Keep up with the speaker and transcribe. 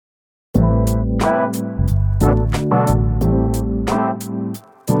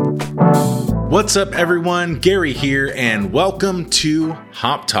What's up, everyone? Gary here, and welcome to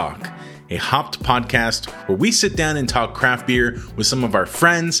Hop Talk, a hopped podcast where we sit down and talk craft beer with some of our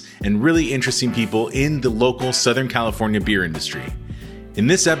friends and really interesting people in the local Southern California beer industry. In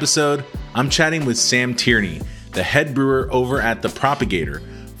this episode, I'm chatting with Sam Tierney, the head brewer over at The Propagator,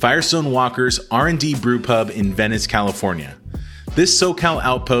 Firestone Walker's R&D brew pub in Venice, California. This SoCal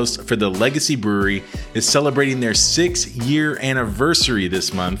outpost for the Legacy Brewery is celebrating their 6-year anniversary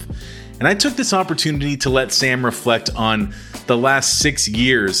this month, and I took this opportunity to let Sam reflect on the last 6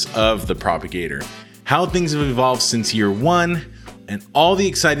 years of The Propagator, how things have evolved since year one, and all the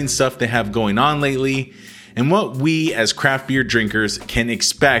exciting stuff they have going on lately, and what we as craft beer drinkers can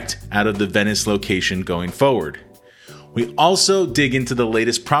expect out of the Venice location going forward. We also dig into the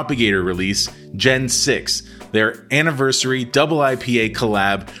latest Propagator release, Gen 6, their anniversary double IPA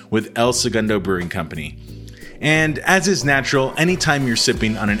collab with El Segundo Brewing Company. And as is natural, anytime you're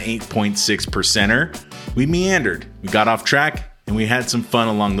sipping on an 8.6 percenter, we meandered, we got off track, and we had some fun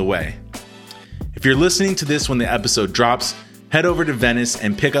along the way. If you're listening to this when the episode drops, head over to Venice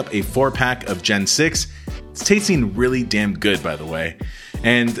and pick up a 4-pack of Gen 6. It's tasting really damn good, by the way.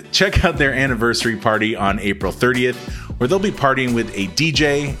 And check out their anniversary party on April 30th, where they'll be partying with a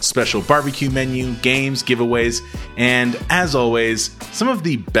DJ, special barbecue menu, games, giveaways, and as always, some of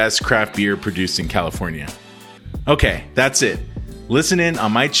the best craft beer produced in California. Okay, that's it. Listen in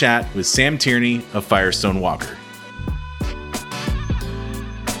on my chat with Sam Tierney of Firestone Walker.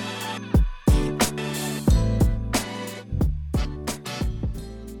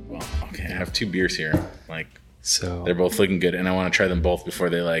 Well, okay, I have 2 beers here. So they're both looking good, and I want to try them both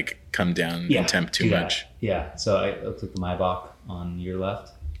before they come down in temp too much. Yeah. So it looks like the Maibach on your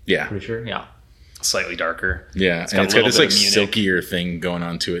left. Yeah. Pretty sure. Yeah. Slightly darker. Yeah, and it's got this silkier thing going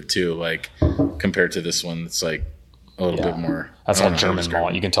on to it too, compared to this one. It's a little bit more. That's all German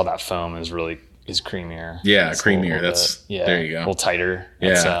malt. You can tell that foam is creamier. Yeah, creamier. There you go. A little tighter.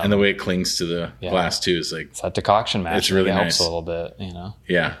 Yeah, and the way it clings to the glass too is it's that decoction match. It's really helps nice. a little bit,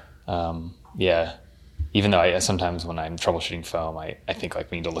 Yeah. Yeah. Even though sometimes when I'm troubleshooting foam, I think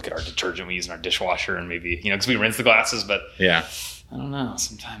we need to look at our detergent we use in our dishwasher and maybe, because we rinse the glasses, but yeah, I don't know.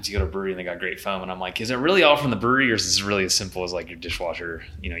 Sometimes you go to a brewery and they got great foam and I'm like, is it really all from the brewery or is this really as simple as your dishwasher,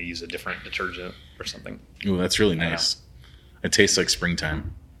 you use a different detergent or something? Ooh, that's really nice. It tastes like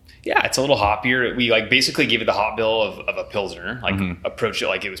springtime. Yeah, it's a little hoppier. We basically gave it the hop bill of a Pilsner, approach it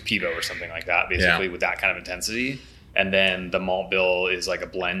like it was Pivo or something like that, basically with that kind of intensity. And then the malt bill is a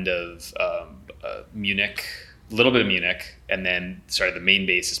blend of Munich, a little bit of Munich, and then the main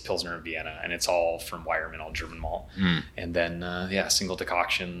base is Pilsner and Vienna, and it's all from Weyermann, all German malt. And then single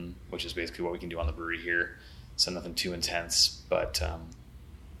decoction, which is basically what we can do on the brewery here. So nothing too intense, but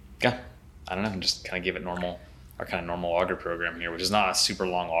I don't know, just kind of give it our kind of normal lager program here, which is not a super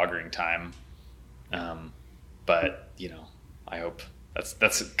long lagering time. But I hope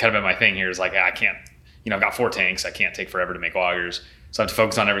that's kind of been my thing here is I can't, I've got 4 tanks. I can't take forever to make lagers. So I have to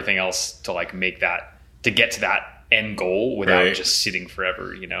focus on everything else to make that, to get to that end goal without just sitting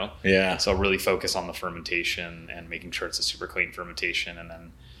forever, Yeah. So really focus on the fermentation and making sure it's a super clean fermentation. And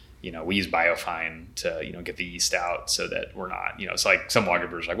then, we use Biofine to, get the yeast out so that we're not, it's some lager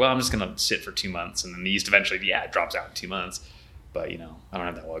brewers are well, I'm just going to sit for 2 months. And then the yeast eventually, it drops out in 2 months. But, I don't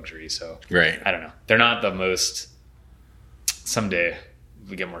have that luxury. So I don't know. They're not the most, someday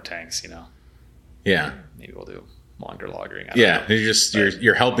we get more tanks, Yeah. Maybe we'll do longer lagering.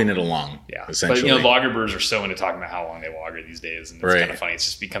 You're helping it along. Yeah. Essentially. But lager brewers are so into talking about how long they lager these days, and it's kind of funny. It's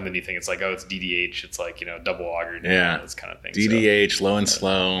just become the new thing. It's it's DDH. It's double lager. Yeah. This kind of thing. DDH, low and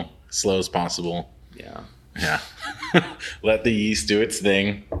slow as possible. Yeah. Yeah. Let the yeast do its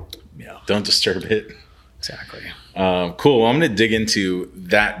thing. Yeah. Don't disturb it. Exactly. Cool. Well, I'm going to dig into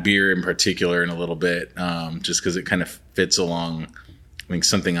that beer in particular in a little bit, just because it kind of fits along. I think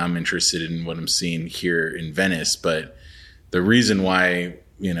something I'm interested in what I'm seeing here in Venice, but the reason why,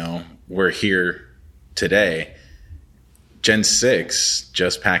 we're here today, Gen 6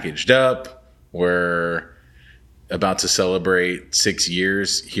 just packaged up. We're about to celebrate 6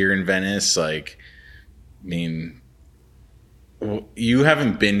 years here in Venice. You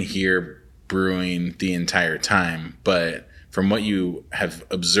haven't been here brewing the entire time, but from what you have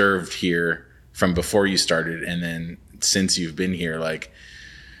observed here from before you started and then since you've been here,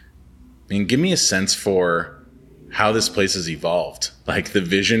 give me a sense for how this place has evolved, the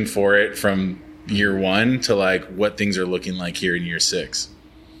vision for it from year one to what things are looking like here in year 6.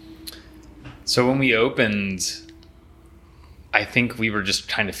 So when we opened, I think we were just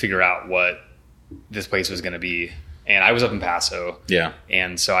trying to figure out what this place was going to be. and I was up in Paso. Yeah.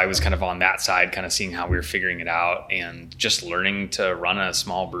 And so I was kind of on that side, kind of seeing how we were figuring it out, and just learning to run a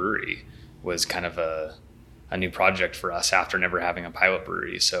small brewery was kind of a new project for us after never having a pilot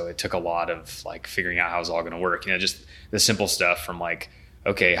brewery. So it took a lot of like figuring out how it was all going to work, just the simple stuff from like,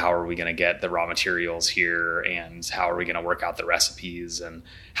 okay, how are we going to get the raw materials here, and how are we going to work out the recipes, and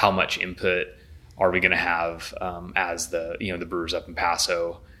how much input are we going to have as the brewers up in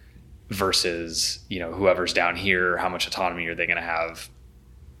Paso versus, whoever's down here, how much autonomy are they going to have,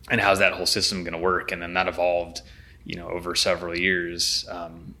 and how's that whole system going to work? And then that evolved, over several years,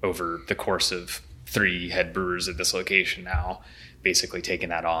 over the course of 3 head brewers at this location now, basically taking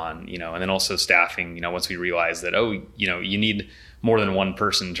that on, and then also staffing, once we realized that, you need more than one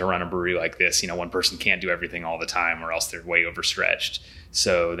person to run a brewery like this. One person can't do everything all the time, or else they're way overstretched.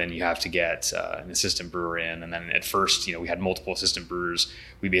 So then you have to get an assistant brewer in. And then at first, we had multiple assistant brewers.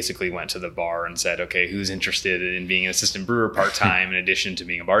 We basically went to the bar and said, okay, who's interested in being an assistant brewer part-time in addition to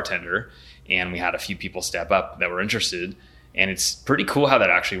being a bartender? And we had a few people step up that were interested. And it's pretty cool how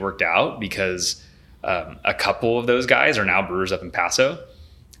that actually worked out, because a couple of those guys are now brewers up in Paso,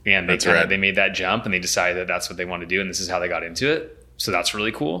 and they made that jump, and they decided that that's what they want to do, and this is how they got into it. So that's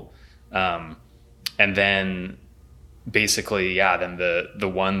really cool. And then basically, then the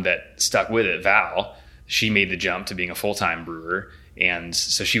one that stuck with it, Val, she made the jump to being a full-time brewer, and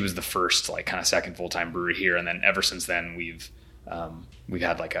so she was the first like kind of second full-time brewer here. And then ever since then, we've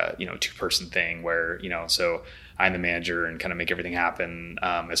had like a 2-person thing where so I'm the manager and kind of make everything happen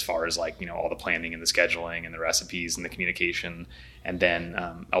as far as like all the planning and the scheduling and the recipes and the communication, and then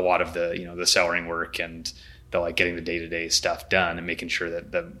a lot of the the cellaring work and the like getting the day-to-day stuff done and making sure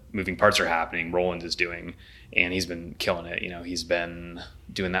that the moving parts are happening. Roland is doing, and he's been killing it. He's been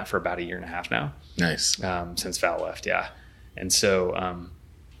doing that for about 1.5 years now. Nice. Since Val left, yeah. And so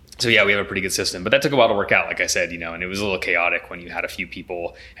yeah, we have a pretty good system, but that took a while to work out, like I said, and it was a little chaotic when you had a few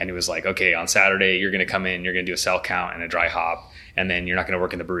people, and it was like, okay, on Saturday, you're going to come in, you're going to do a cell count and a dry hop, and then you're not going to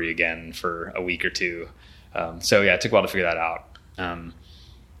work in the brewery again for a week or 2. So yeah, it took a while to figure that out.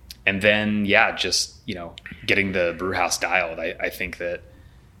 And then, just, getting the brew house dialed. I think that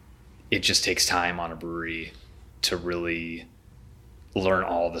it just takes time on a brewery to really learn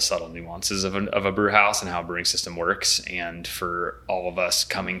all the subtle nuances of a brew house and how a brewing system works. And for all of us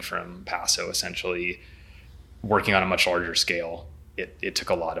coming from Paso, essentially working on a much larger scale, it took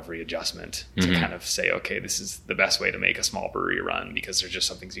a lot of readjustment to kind of say, okay, this is the best way to make a small brewery run, because there's just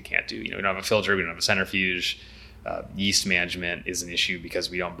some things you can't do. We don't have a filter, we don't have a centrifuge. Yeast management is an issue because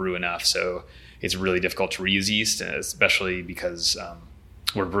we don't brew enough. So it's really difficult to reuse yeast, especially because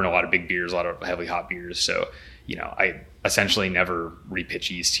we're brewing a lot of big beers, a lot of heavily hop beers. So, I essentially never repitch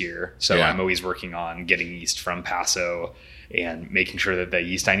yeast here. So I'm always working on getting yeast from Paso and making sure that the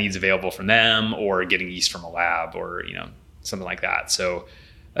yeast I need is available from them, or getting yeast from a lab, or, something like that. So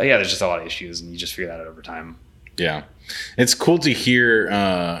there's just a lot of issues, and you just figure that out over time. Yeah. It's cool to hear,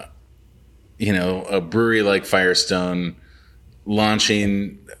 a brewery like Firestone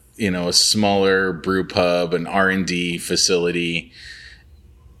launching, a smaller brew pub, an R&D facility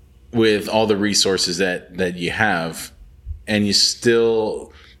with all the resources that you have. And you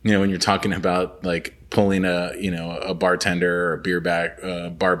still, when you're talking about like pulling a bartender or a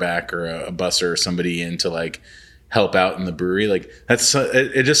bar back or a busser or somebody in to like help out in the brewery, like that's,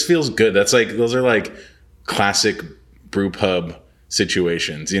 it just feels good. That's like, those are like classic brew pub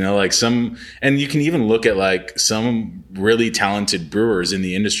situations, like and you can even look at like some really talented brewers in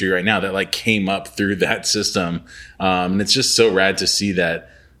the industry right now that like came up through that system. And it's just so rad to see that,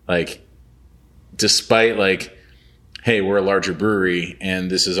 like, despite like, hey, we're a larger brewery and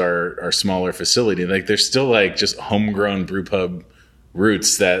this is our smaller facility, like there's still like just homegrown brew pub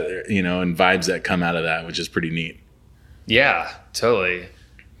roots that, and vibes that come out of that, which is pretty neat. Yeah, totally.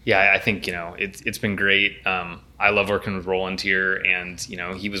 Yeah, I think, it's been great. I love working with Roland here, and,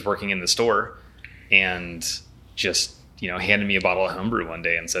 he was working in the store and just, handed me a bottle of homebrew one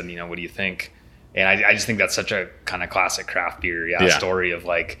day and said, what do you think? And I just think that's such a kind of classic craft beer story of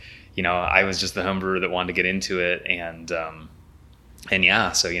like, I was just the homebrewer that wanted to get into it, and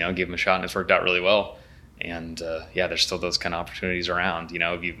so, give him a shot, and it's worked out really well. And there's still those kind of opportunities around,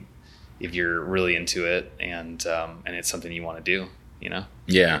 if you're really into it and it's something you want to do,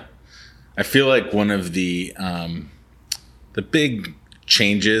 Yeah. I feel like one of the big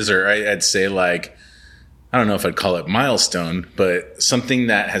changes, or I'd say like, I don't know if I'd call it milestone, but something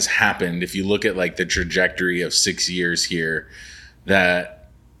that has happened, if you look at like the trajectory of 6 years here, that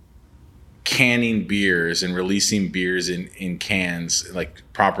canning beers and releasing beers in cans, like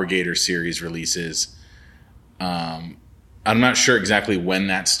Propagator series releases, I'm not sure exactly when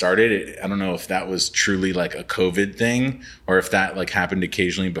that started. I don't know if that was truly like a COVID thing or if that like happened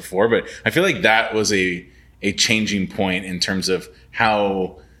occasionally before, but I feel like that was a changing point in terms of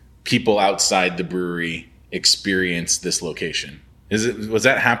how people outside the brewery experience this location. Was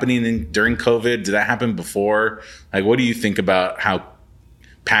that happening during COVID? Did that happen before? Like, what do you think about how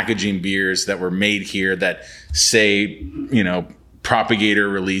packaging beers that were made here that say, Propagator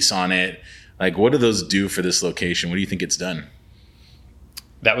release on it, like, what do those do for this location? What do you think it's done?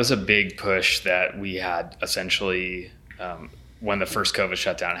 That was a big push that we had essentially when the first COVID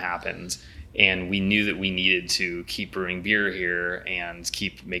shutdown happened. And we knew that we needed to keep brewing beer here and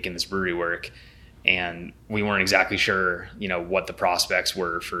keep making this brewery work. And we weren't exactly sure, what the prospects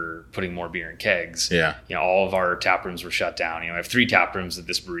were for putting more beer in kegs. Yeah. All of our tap rooms were shut down. I have 3 tap rooms that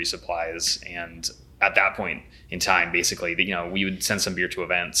this brewery supplies. And at that point in time, basically, we would send some beer to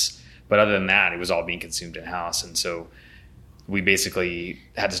events. But other than that, it was all being consumed in-house. And so we basically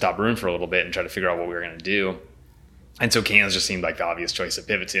had to stop brewing for a little bit and try to figure out what we were going to do. And so cans just seemed like the obvious choice to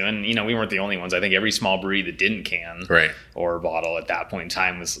pivot to. And, we weren't the only ones. I think every small brewery that didn't can or bottle at that point in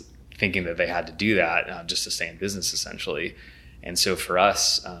time was thinking that they had to do that just to stay in business, essentially. And so for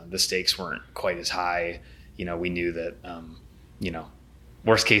us, the stakes weren't quite as high. We knew that,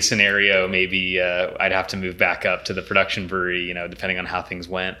 worst case scenario, maybe I'd have to move back up to the production brewery, depending on how things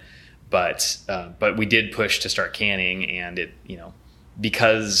went. But we did push to start canning, and it,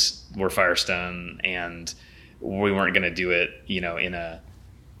 because we're Firestone and we weren't going to do it, in a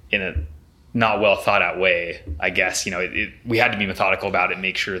not well thought out way, I guess, we had to be methodical about it,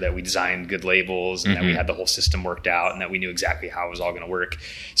 make sure that we designed good labels and that we had the whole system worked out and that we knew exactly how it was all going to work.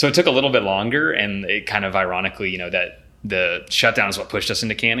 So it took a little bit longer, and it kind of ironically, that the shutdown is what pushed us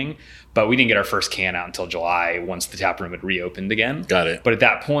into canning, but we didn't get our first can out until July once the tap room had reopened again. Got it. But at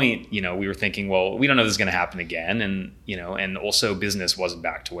that point, we were thinking, well, we don't know this is going to happen again. And, and also business wasn't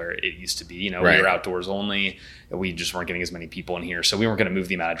back to where it used to be. We were outdoors only. We just weren't getting as many people in here. So we weren't going to move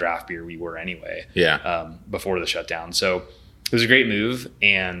the amount of draft beer we were anyway. Before the shutdown. So it was a great move.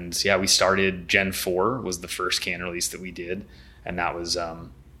 And we started Gen 4 was the first can release that we did. And that was, our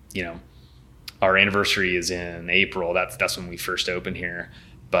anniversary is in April. That's when we first opened here.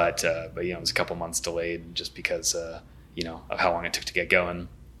 But it was a couple months delayed just because, of how long it took to get going.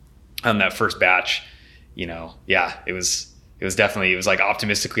 That first batch, it was definitely, it was like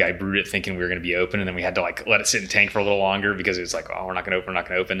optimistically, I brewed it thinking we were going to be open. And then we had to like let it sit in tank for a little longer because it was like, oh, we're not going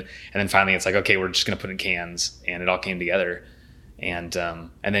to open. And then finally it's like, okay, we're just going to put it in cans, and it all came together. And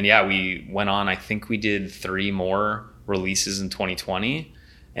then, we went on, I think we did 3 more releases in 2020.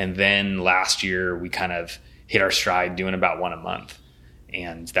 And then last year we kind of hit our stride doing about 1 a month.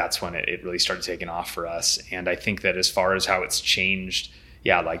 And that's when it really started taking off for us. And I think that as far as how it's changed,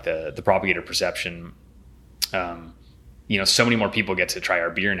 like the propagator perception, so many more people get to try our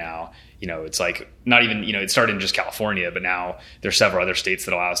beer now. It's like not even, it started in just California, but now there's several other states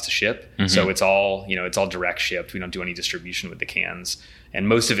that allow us to ship. Mm-hmm. So it's all, it's all direct shipped. We don't do any distribution with the cans. And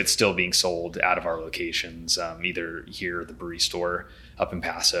most of it's still being sold out of our locations, either here or the brewery store up in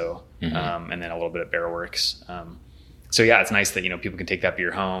Paso, and then a little bit at Barrel Works. So it's nice that, people can take that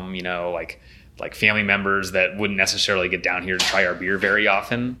beer home, like family members that wouldn't necessarily get down here to try our beer very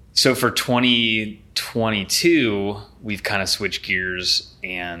often. So for 2022, we've kind of switched gears,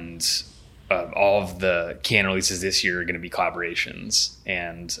 and all of the can releases this year are going to be collaborations.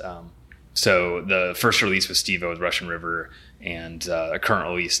 And so the first release was Steve-O with Russian River, and a current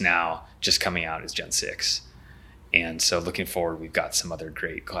release now just coming out is Gen 6. And so looking forward, we've got some other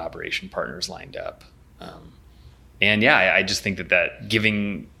great collaboration partners lined up. I just think that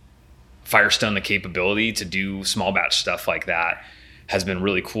giving Firestone the capability to do small batch stuff like that has been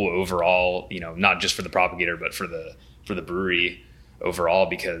really cool overall, not just for the propagator, but for the brewery overall,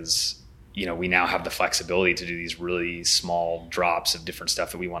 because, we now have the flexibility to do these really small drops of different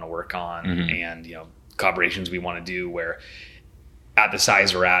stuff that we want to work on, and, collaborations we want to do where at the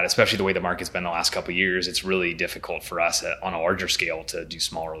size we're at, especially the way the market's been the last couple of years, it's really difficult for us on a larger scale to do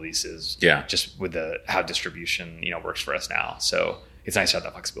small releases. Just with how distribution, works for us now. So it's nice to have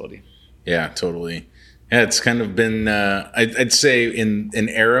that flexibility. Yeah, totally. Yeah, it's kind of been, I'd say in an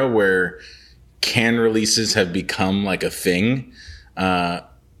era where can releases have become like a thing,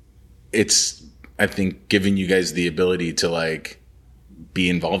 it's, I think, giving you guys the ability to like be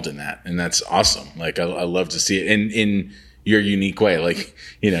involved in that. And that's awesome. Like, I love to see it in your unique way. Like,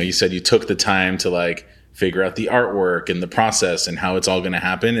 you said you took the time to like figure out the artwork and the process and how it's all going to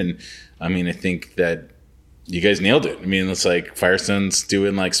happen. And I mean, I think that you guys nailed it. I mean, it's like Firestone's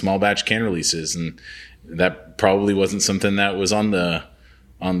doing like small batch can releases, and that probably wasn't something that was on the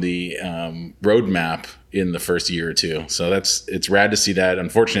roadmap in the first year or two. So it's rad to see that.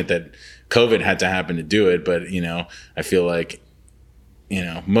 Unfortunate that COVID had to happen to do it, but I feel like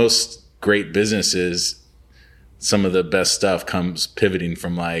most great businesses, some of the best stuff comes pivoting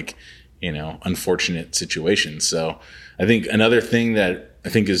from unfortunate situations. So I think another thing that I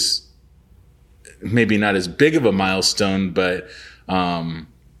think is maybe not as big of a milestone, but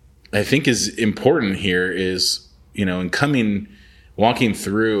I think is important here is, walking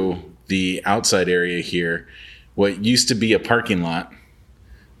through the outside area here, what used to be a parking lot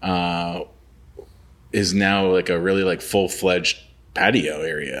is now like a really full-fledged patio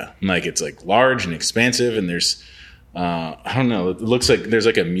area. It's large and expansive, and there's I don't know, it looks like there's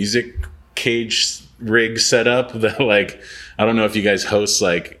a music cage rig set up that I don't know if you guys host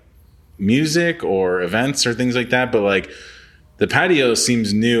music or events or things like that, but the patio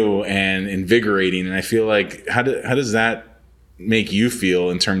seems new and invigorating, and I feel how does that make you feel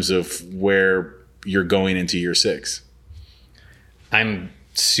in terms of where you're going into year 6? I'm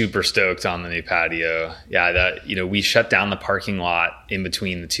super stoked on the new patio. Yeah, we shut down the parking lot in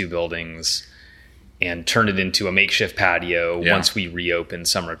between the two buildings and turned it into a makeshift patio once we reopened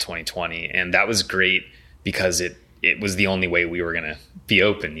summer of 2020. And that was great because it was the only way we were going to be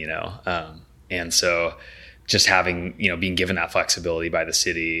open, and so just having, being given that flexibility by the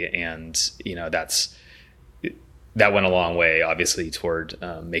city, and, that went a long way, obviously, toward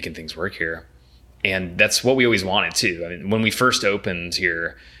making things work here. And that's what we always wanted too. I mean, when we first opened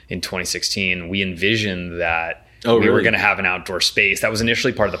here in 2016, we envisioned that we were going to have an outdoor space. That was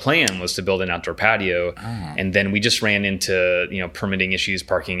initially part of the plan, was to build an outdoor patio. And then we just ran into, permitting issues,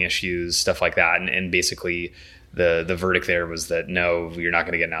 parking issues, stuff like that. And basically the verdict there was that, no, you're not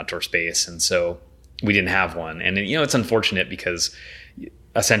going to get an outdoor space. And so we didn't have one. And, it's unfortunate because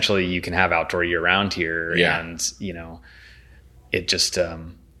essentially you can have outdoor year round here. Yeah. And, it just,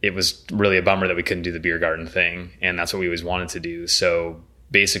 it was really a bummer that we couldn't do the beer garden thing. And that's what we always wanted to do. So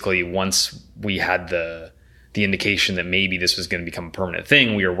basically once we had the indication that maybe this was going to become a permanent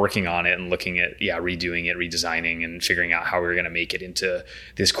thing, we were working on it and looking at, redoing it, redesigning, and figuring out how we were going to make it into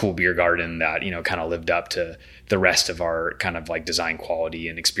this cool beer garden that, kind of lived up to the rest of our kind of design quality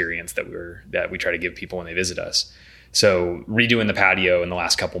and experience that we try to give people when they visit us. So redoing the patio in the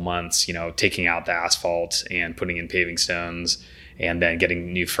last couple months, taking out the asphalt and putting in paving stones, and then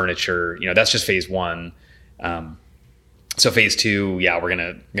getting new furniture, that's just phase 1. So phase 2, we're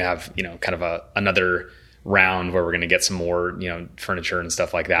going to have, kind of another round where we're going to get some more, furniture and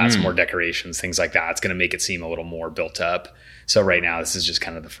stuff like that, some more decorations, things like that. It's going to make it seem a little more built up. So right now, this is just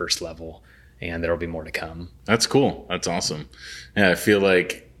kind of the first level, and there'll be more to come. That's cool. That's awesome. Yeah, I feel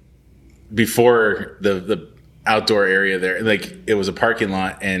like before the outdoor area there, it was a parking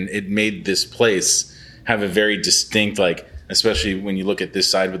lot, and it made this place have a very distinct, especially when you look at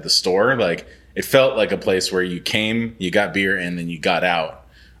this side with the store, it felt like a place where you came, you got beer, and then you got out.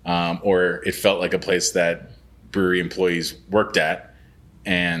 Or it felt like a place that brewery employees worked at,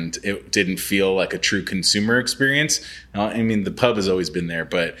 and it didn't feel like a true consumer experience. The pub has always been there,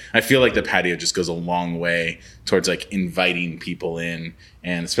 but I feel like the patio just goes a long way towards inviting people in,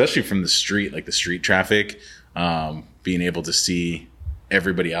 and especially from the street, the street traffic, being able to see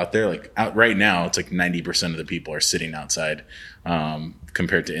everybody out there. Out right now, it's 90% of the people are sitting outside,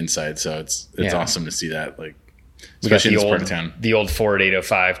 compared to inside. So it's awesome to see that. Especially in this part of town. The old Ford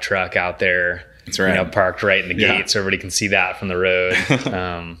 805 truck out there. That's right. Parked right in the gate, so everybody can see that from the road.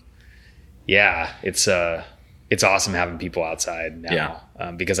 It's awesome having people outside now.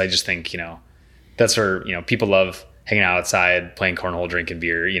 Because I just think, that's where, people love hanging out outside, playing cornhole, drinking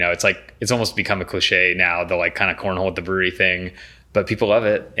beer. It's almost become a cliche now, the kind of cornhole at the brewery thing. But people love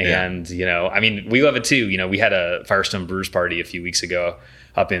it. And, we love it too. We had a Firestone Brewers party a few weeks ago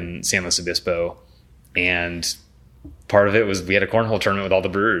up in San Luis Obispo. And part of it was we had a cornhole tournament with all the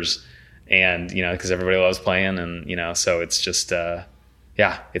brewers, and, because everybody loves playing, and, so it's just,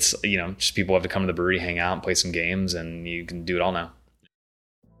 it's, just people have to come to the brewery, hang out, and play some games, and you can do it all now.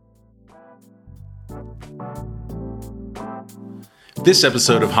 This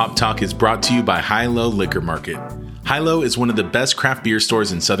episode of Hop Talk is brought to you by Hi-Lo Liquor Market. Hi-Lo is one of the best craft beer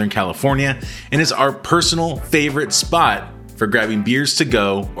stores in Southern California, and is our personal favorite spot for grabbing beers to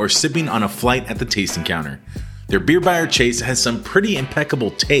go or sipping on a flight at the tasting counter. Their beer buyer Chase has some pretty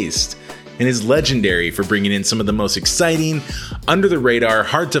impeccable taste and is legendary for bringing in some of the most exciting, under the radar,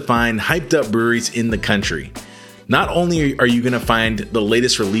 hard to find, hyped up breweries in the country. Not only are you going to find the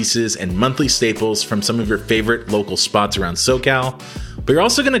latest releases and monthly staples from some of your favorite local spots around SoCal, but you're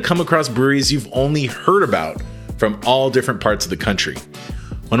also going to come across breweries you've only heard about from all different parts of the country.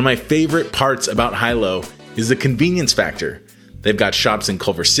 One of my favorite parts about Hi-Lo is the convenience factor. They've got shops in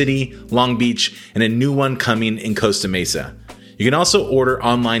Culver City, Long Beach, and a new one coming in Costa Mesa. You can also order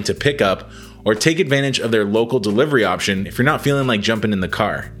online to pick up or take advantage of their local delivery option if you're not feeling like jumping in the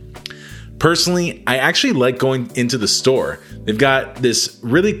car. Personally, I actually like going into the store. They've got this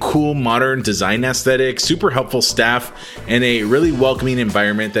really cool modern design aesthetic, super helpful staff, and a really welcoming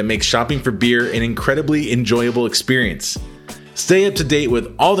environment that makes shopping for beer an incredibly enjoyable experience. Stay up to date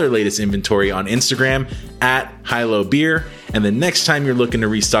with all their latest inventory on Instagram at Hilo Beer, and the next time you're looking to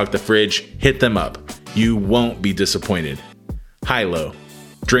restock the fridge, hit them up. You won't be disappointed. Hilo.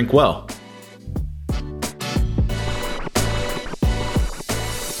 Drink well.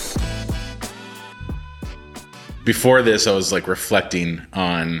 Before this, I was like reflecting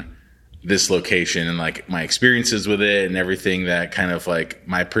on this location and like my experiences with it and everything that kind of like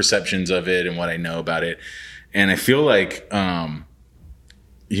my perceptions of it and what I know about it. And I feel like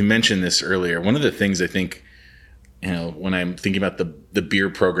you mentioned this earlier. One of the things I think, you know, when I'm thinking about the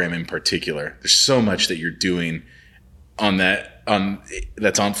beer program in particular, there's so much that you're doing on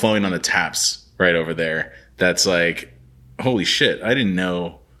that's flowing on the taps right over there. That's like, holy shit, I didn't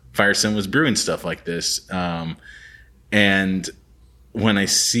know Firestone was brewing stuff like this. And when I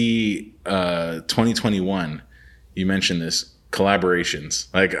see 2021, you mentioned this, collaborations.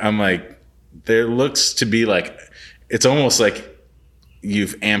 Like, I'm like, there looks to be like, it's almost like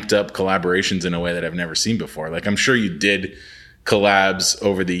you've amped up collaborations in a way that I've never seen before. Like, I'm sure you did collabs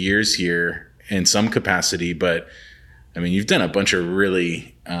over the years here in some capacity, but I mean, you've done a bunch of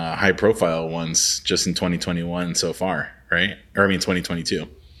really high profile ones just in 2021 so far, right? Or I mean, 2022.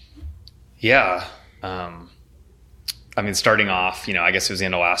 Yeah. I mean, starting off, you know, I guess it was the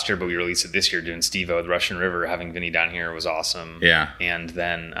end of last year, but we released it this year doing Steve-O with Russian River. Having Vinny down here was awesome. Yeah. And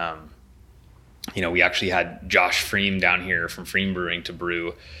then, you know, we actually had Josh Freem down here from Freem Brewing to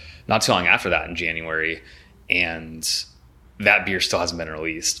brew not too long after that in January. And that beer still hasn't been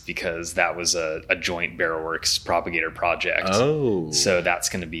released because that was a joint Barrelworks propagator project. Oh. So that's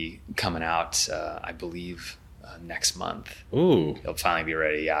going to be coming out, I believe, next month. Ooh. It'll finally be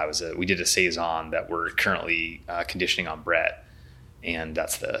ready. Yeah, we did a saison that we're currently conditioning on Brett, and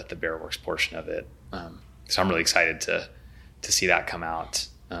that's the Barrelworks portion of it. So I'm really excited to see that come out.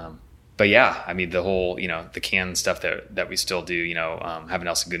 But yeah, I mean, the whole, you know, the can stuff that we still do, you know, having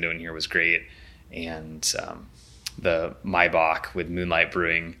Elsa Gundo in here was great. And the Maibach with Moonlight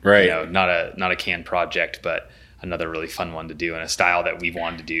Brewing, right? You know, not a can project, but another really fun one to do, and a style that we've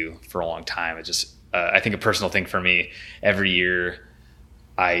wanted to do for a long time. It just I think a personal thing for me, every year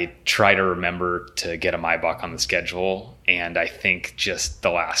I try to remember to get a Maibach on the schedule. And I think just the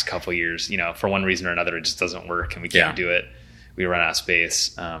last couple of years, you know, for one reason or another, it just doesn't work and we can't do it. We run out of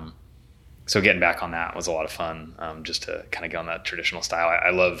space. So getting back on that was a lot of fun, just to kind of get on that traditional style.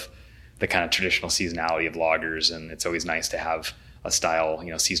 I love the kind of traditional seasonality of lagers, and it's always nice to have a style,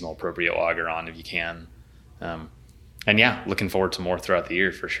 you know, seasonal appropriate lager on if you can. And yeah, looking forward to more throughout the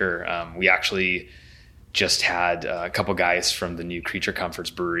year for sure. We actually just had a couple guys from the new Creature Comforts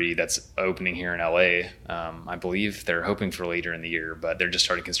brewery that's opening here in LA. I believe they're hoping for later in the year, but they're just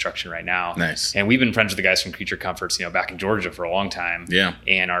starting construction right now. Nice. And we've been friends with the guys from Creature Comforts, you know, back in Georgia for a long time. Yeah.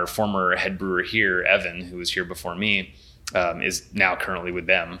 And our former head brewer here, Evan, who was here before me, is now currently with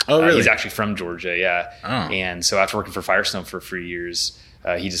them. Oh, really? He's actually from Georgia. Yeah. Oh. And so after working for Firestone for 3 years,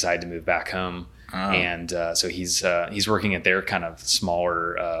 he decided to move back home. Oh. And so he's working at their kind of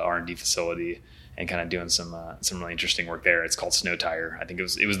smaller R&D facility and kind of doing some really interesting work there. It's called Snow Tire. I think it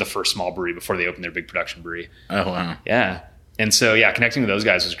was the first small brewery before they opened their big production brewery. Oh, wow. Yeah. And so, yeah, connecting with those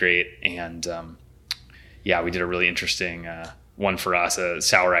guys was great. And yeah, we did a really interesting one for us, a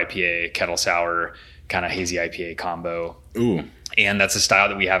sour IPA, kettle sour, kind of hazy IPA combo. Ooh. And that's a style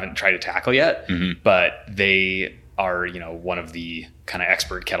that we haven't tried to tackle yet, but they are, you know, one of the kind of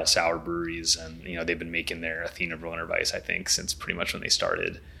expert kettle sour breweries. And, you know, they've been making their Athena Berliner Weiss, I think, since pretty much when they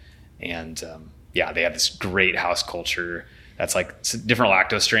started. And yeah, they have this great house culture that's like different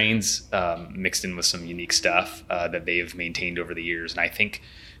lactose strains mixed in with some unique stuff that they've maintained over the years. And I think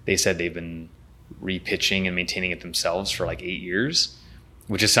they said they've been repitching and maintaining it themselves for like 8 years,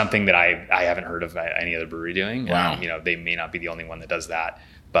 which is something that I haven't heard of any other brewery doing. Wow. You know, they may not be the only one that does that,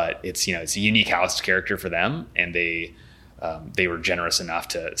 but it's, you know, it's a unique house character for them. And they were generous enough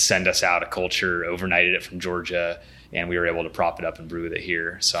to send us out a culture, overnighted it from Georgia, and we were able to prop it up and brew with it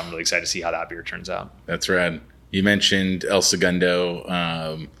here. So I'm really excited to see how that beer turns out. That's rad. You mentioned El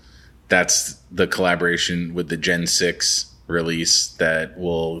Segundo. That's the collaboration with the Gen 6 release that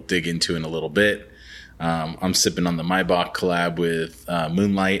we'll dig into in a little bit. I'm sipping on the Maibach collab with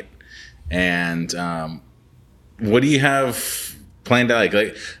Moonlight. And what do you have planned out?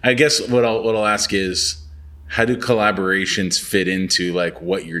 Like, I guess what I'll ask is, how do collaborations fit into like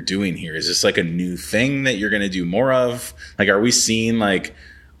what you're doing here? Is this like a new thing that you're going to do more of? Like, are we seeing like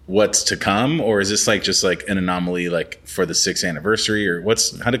what's to come, or is this like just like an anomaly like for the 6th anniversary, or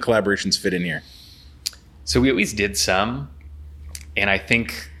how do collaborations fit in here? So we always did some, and I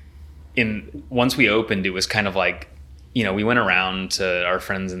think once we opened, it was kind of like, you know, we went around to our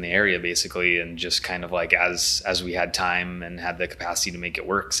friends in the area basically, and just kind of like as we had time and had the capacity to make it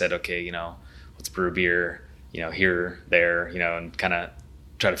work, said, okay, you know, let's brew a beer, you know, here, there, you know, and kind of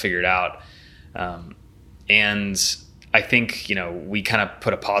try to figure it out. And I think, you know, we kind of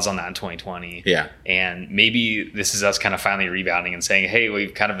put a pause on that in 2020. Yeah. And maybe this is us kind of finally rebounding and saying, hey,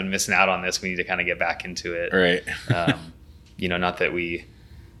 we've kind of been missing out on this. We need to kind of get back into it. Right. You know, not that we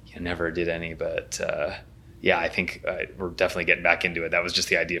never did any, but yeah, I think we're definitely getting back into it. That was just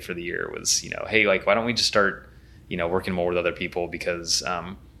the idea for the year was, you know, hey, like, why don't we just start, you know, working more with other people, because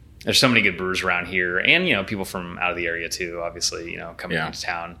there's so many good brewers around here, and, you know, people from out of the area too, obviously, you know, coming into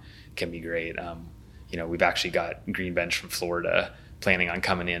town can be great. You know, we've actually got Green Bench from Florida planning on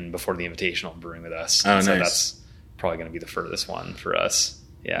coming in before the Invitational and brewing with us. Oh, so nice. That's probably going to be the furthest one for us.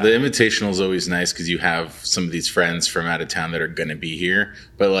 Yeah. The Invitational is always nice because you have some of these friends from out of town that are going to be here,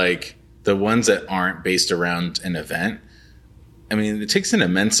 but like the ones that aren't based around an event, I mean, it takes an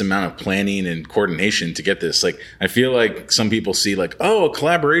immense amount of planning and coordination to get this. Like, I feel like some people see like, oh, a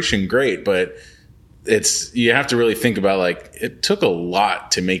collaboration, great. But you have to really think about like, it took a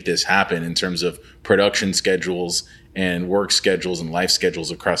lot to make this happen in terms of production schedules and work schedules and life schedules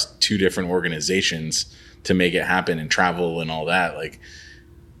across 2 different organizations to make it happen, and travel and all that. Like,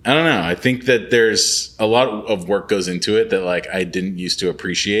 I don't know. I think that there's a lot of work goes into it that like I didn't used to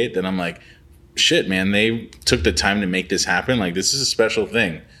appreciate, that I'm like, shit, man, they took the time to make this happen. Like, this is a special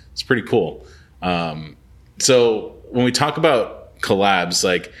thing. It's pretty cool. So when we talk about collabs,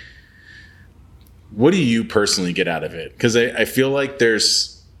 like, what do you personally get out of it? Because I feel like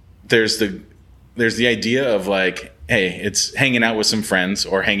there's the idea of like, hey, it's hanging out with some friends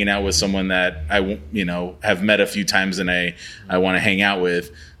or hanging out with someone that I, you know, have met a few times and I want to hang out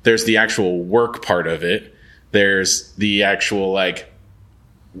with. There's the actual work part of it. There's the actual like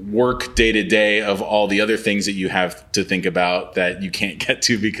work day to day of all the other things that you have to think about that you can't get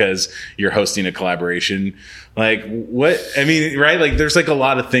to because you're hosting a collaboration. Like, what, I mean, right? Like, there's like a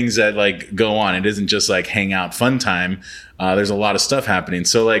lot of things that like go on. It isn't just like hang out fun time. There's a lot of stuff happening.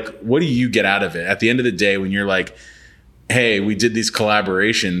 So like, what do you get out of it at the end of the day when you're like, hey, we did these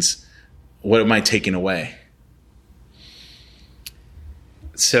collaborations, what am I taking away?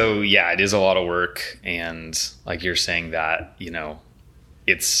 So yeah, it is a lot of work. And like you're saying that, you know,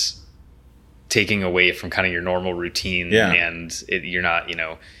 it's taking away from kind of your normal routine, and you're not, you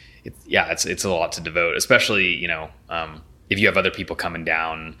know, it's a lot to devote, especially, you know, if you have other people coming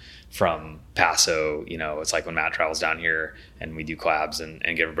down from Paso, you know, it's like when Matt travels down here and we do collabs and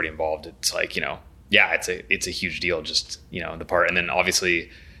get everybody involved. It's like, you know, yeah, it's a huge deal, just, you know, the part. And then obviously,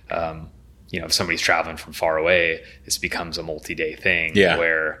 you know, if somebody's traveling from far away, this becomes a multi-day thing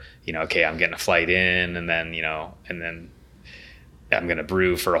where, you know, okay, I'm getting a flight in, and then, you know, and then I'm going to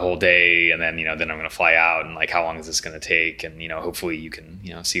brew for a whole day, and then, you know, then I'm going to fly out, and like, how long is this going to take? And, you know, hopefully you can,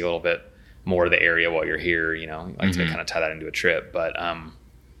 you know, see a little bit more of the area while you're here, you know, like to kind of tie that into a trip. But,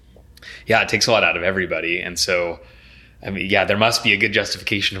 yeah, it takes a lot out of everybody. And so, I mean, yeah, there must be a good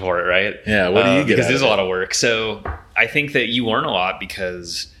justification for it, right? Yeah. What do you get? Because it is a lot of work. So I think that you learn a lot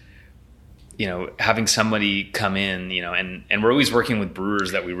because, you know, having somebody come in, you know, and we're always working with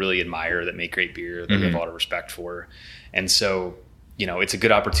brewers that we really admire, that make great beer, that we have a lot of respect for. And so, you know, it's a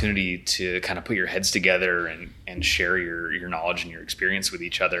good opportunity to kind of put your heads together and share your knowledge and your experience with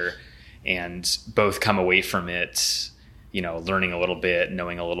each other, and both come away from it, you know, learning a little bit,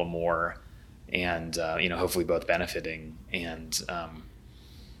 knowing a little more, and, you know, hopefully both benefiting. And,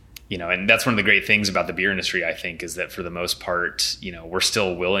 you know, and that's one of the great things about the beer industry, I think, is that for the most part, you know, we're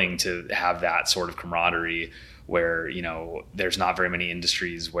still willing to have that sort of camaraderie where, you know, there's not very many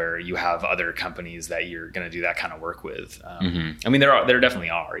industries where you have other companies that you're going to do that kind of work with. I mean, there definitely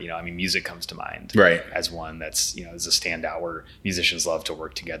are, you know, I mean, music comes to mind as one that's, you know, is a standout where musicians love to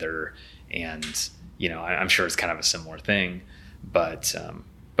work together. And, you know, I'm sure it's kind of a similar thing, but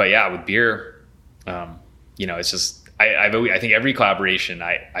yeah, with beer, you know, it's just, I think every collaboration,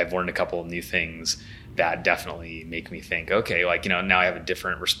 I've learned a couple of new things that definitely make me think, okay, like, you know, now I have a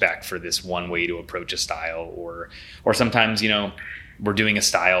different respect for this one way to approach a style, or sometimes, you know, we're doing a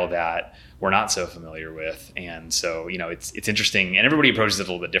style that we're not so familiar with. And so, you know, it's interesting, and everybody approaches it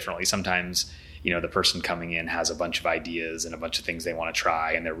a little bit differently. Sometimes, you know, the person coming in has a bunch of ideas and a bunch of things they want to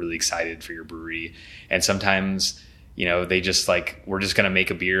try, and they're really excited for your brewery. And sometimes, they just like, we're just going to make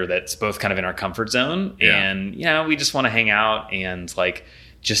a beer that's both kind of in our comfort zone. Yeah. And, we just want to hang out and like,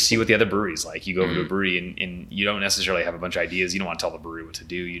 just see what the other breweries like. You go over to a brewery and you don't necessarily have a bunch of ideas. You don't want to tell the brewery what to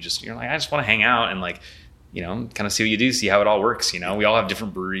do. You're like, I just want to hang out and like, kind of see what you do, see how it all works. We all have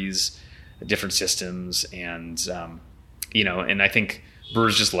different breweries, different systems. And, and I think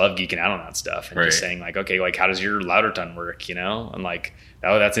brewers just love geeking out on that stuff and just saying like, okay, like how does your lauter ton work? And like,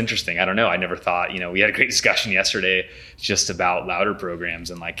 oh, that's interesting. I don't know. I never thought, we had a great discussion yesterday just about lauter programs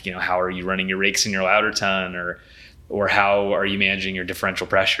and like, how are you running your rakes in your lauter ton or how are you managing your differential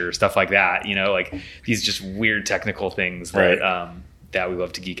pressure, stuff like that, like these just weird technical things that, that we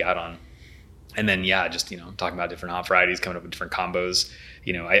love to geek out on. And then, just, talking about different hop varieties, coming up with different combos.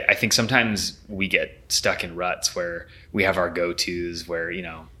 I think sometimes we get stuck in ruts where we have our go-tos where,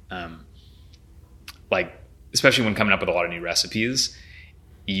 like, especially when coming up with a lot of new recipes,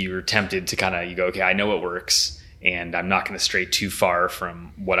 you're tempted to you go, okay, I know what works and I'm not going to stray too far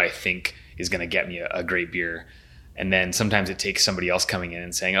from what I think is going to get me a great beer. And then sometimes it takes somebody else coming in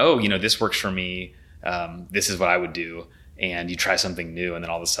and saying, oh, this works for me. This is what I would do. And you try something new. And then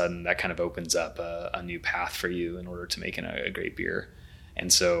all of a sudden that kind of opens up a new path for you in order to making a great beer.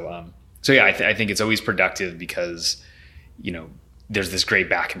 And so, I think it's always productive because, there's this great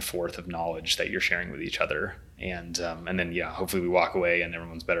back and forth of knowledge that you're sharing with each other. And then, hopefully we walk away and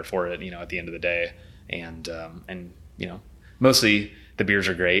everyone's better for it, at the end of the day. And mostly the beers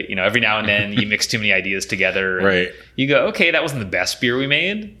are great. Every now and then you mix too many ideas together. And you go, okay, that wasn't the best beer we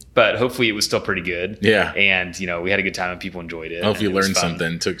made, but hopefully it was still pretty good. Yeah. And, we had a good time and people enjoyed it. Hopefully you learned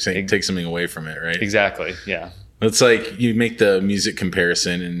something, take something away from it, right? Exactly. Yeah. It's like you make the music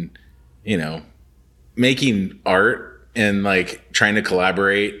comparison and, making art and like trying to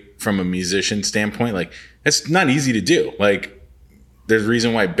collaborate from a musician standpoint, like it's not easy to do. Like there's a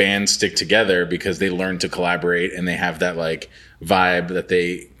reason why bands stick together because they learn to collaborate and they have that like vibe that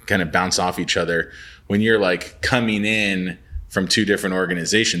they kind of bounce off each other. When you're like coming in from two different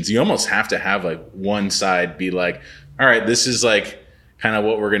organizations, you almost have to have like one side be like, all right, this is like kind of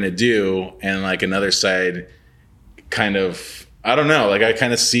what we're going to do. And like another side kind of, I don't know, like I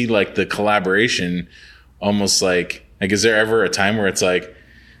kind of see like the collaboration almost like is there ever a time where it's like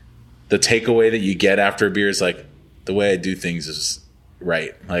the takeaway that you get after a beer is like the way I do things is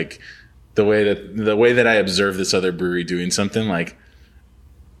right. Like the way that I observe this other brewery doing something, like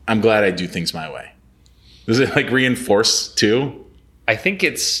I'm glad I do things my way. Does it like reinforce too? I think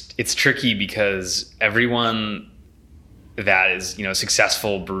it's tricky because everyone that is, a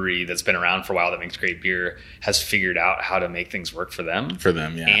successful brewery that's been around for a while that makes great beer has figured out how to make things work for them.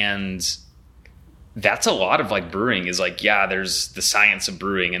 Yeah. And that's a lot of like brewing is like, there's the science of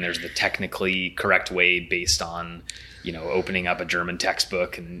brewing and there's the technically correct way based on, opening up a German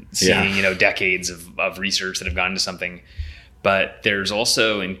textbook and seeing, decades of research that have gone into something. But there's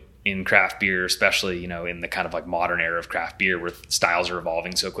also in craft beer, especially, in the kind of like modern era of craft beer where styles are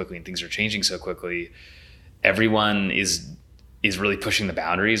evolving so quickly and things are changing so quickly, everyone is really pushing the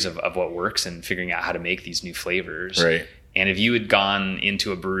boundaries of what works and figuring out how to make these new flavors. Right. And if you had gone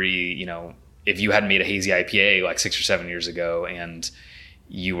into a brewery, if you hadn't made a hazy IPA like 6 or 7 years ago and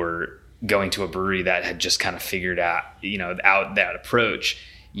you were going to a brewery that had just kind of figured out, out that approach,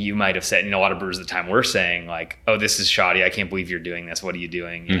 you might have said, a lot of brewers at the time were saying like, oh, this is shoddy. I can't believe you're doing this. What are you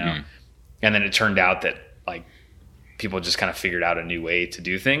doing? You know? And then it turned out that like people just kind of figured out a new way to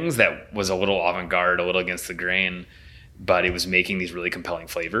do things that was a little avant-garde, a little against the grain, but it was making these really compelling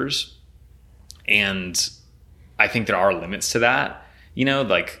flavors. And I think there are limits to that,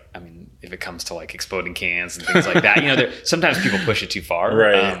 like, I mean, if it comes to like exploding cans and things like that, sometimes people push it too far.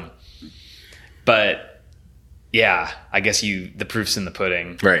 Right. But yeah, I guess the proof's in the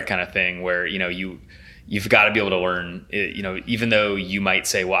pudding, right, kind of thing where, you've got to be able to learn, even though you might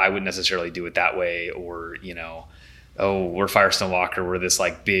say, well, I wouldn't necessarily do it that way. Or, oh, we're Firestone Walker. We're this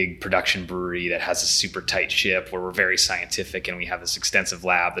like big production brewery that has a super tight ship where we're very scientific and we have this extensive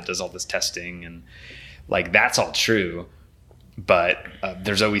lab that does all this testing and like, that's all true. But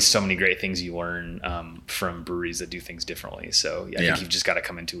there's always so many great things you learn from breweries that do things differently. So I think you've just got to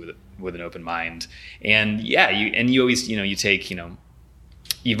come into it with an open mind. And you always, you take,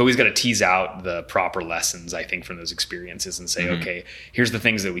 you've always got to tease out the proper lessons, I think, from those experiences and say, okay, here's the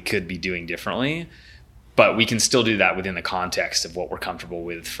things that we could be doing differently, but we can still do that within the context of what we're comfortable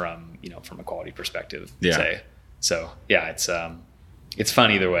with from a quality perspective. Yeah. Say. So it's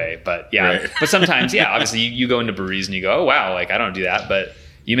fun either way, but right. But sometimes, obviously you go into breweries and you go, oh wow, like I don't do that, but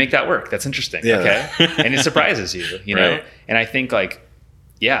you make that work. That's interesting. Yeah. Okay. And it surprises you, know? Right. And I think like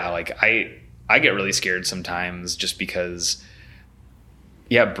I get really scared sometimes just because,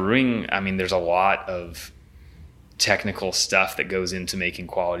 brewing, I mean, there's a lot of technical stuff that goes into making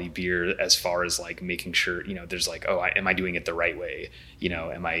quality beer, as far as like making sure, there's like, am I doing it the right way?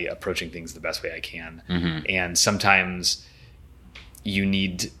 Am I approaching things the best way I can? And sometimes you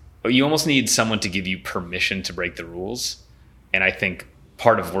almost need someone to give you permission to break the rules. And I think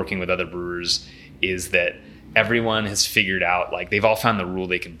part of working with other brewers is that everyone has figured out, like, they've all found the rule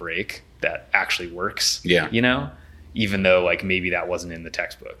they can break that actually works. Yeah. Even though like maybe that wasn't in the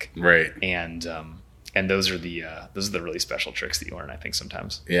textbook. Right. And those are the really special tricks that you learn, I think,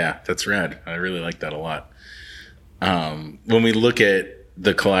 sometimes. Yeah, that's rad. I really like that a lot. When we look at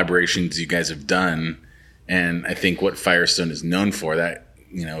the collaborations you guys have done, and I think what Firestone is known for, that,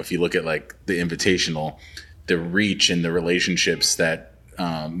 if you look at like the Invitational, the reach and the relationships that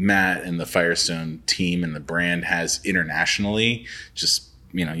Matt and the Firestone team and the brand has internationally, just,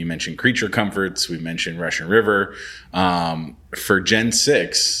 you mentioned Creature Comforts, we mentioned Russian River. For Gen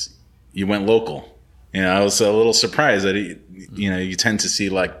 6, you went local. I was a little surprised that, you tend to see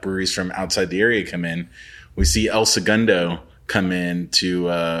like breweries from outside the area come in. We see El Segundo come in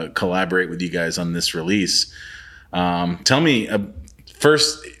to collaborate with you guys on this release. Tell me,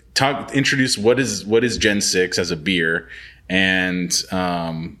 first, introduce what is Gen 6 as a beer, and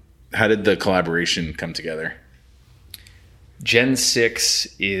how did the collaboration come together? Gen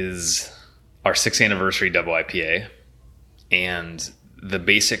 6 is our 6th anniversary double IPA, and the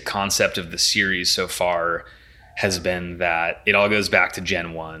basic concept of the series so far has been that it all goes back to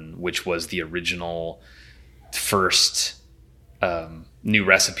Gen 1, which was the original first new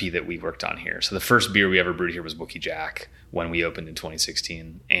recipe that we worked on here. So the first beer we ever brewed here was Wookie Jack when we opened in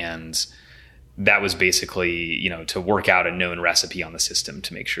 2016. And that was basically, to work out a known recipe on the system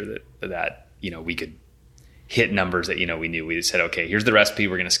to make sure that we could hit numbers that, we knew. We said, okay, here's the recipe.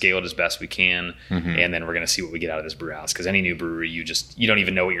 We're going to scale it as best we can. And then we're going to see what we get out of this brew house. Because any new brewery, you don't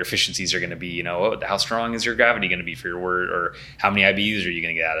even know what your efficiencies are going to be. How strong is your gravity going to be for your wort, or how many IBUs are you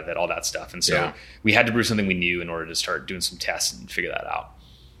going to get out of it, all that stuff. And so we had to brew something we knew in order to start doing some tests and figure that out.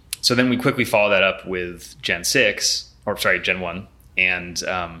 So then we quickly followed that up with Gen 1. And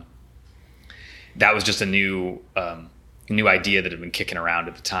that was just a new idea that had been kicking around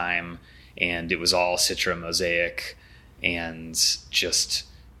at the time. And it was all Citra Mosaic and just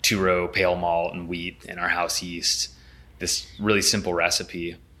 2-row pale malt and wheat and our house yeast, this really simple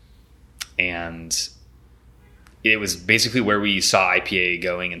recipe. And it was basically where we saw IPA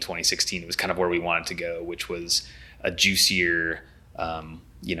going in 2016. It was kind of where we wanted to go, which was a juicier,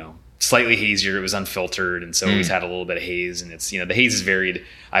 slightly hazier. It was unfiltered, and so it always had a little bit of haze. And it's, the haze is varied.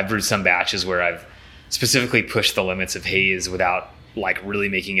 I've brewed some batches where I've specifically pushed the limits of haze without like really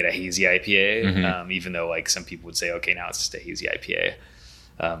making it a hazy IPA, even though like some people would say, okay, now it's just a hazy IPA.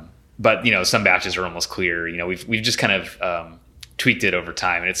 But some batches are almost clear. We've just kind of tweaked it over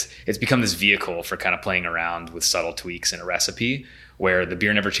time, and it's become this vehicle for kind of playing around with subtle tweaks in a recipe where the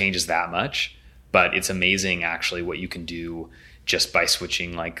beer never changes that much, but it's amazing actually what you can do just by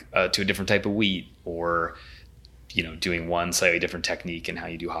switching like to a different type of wheat, or doing one slightly different technique in how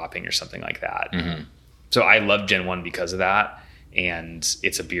you do hopping or something like that. So I love Gen 1 because of that. And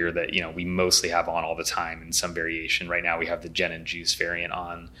it's a beer that, we mostly have on all the time in some variation. Right now we have the Gin and Juice variant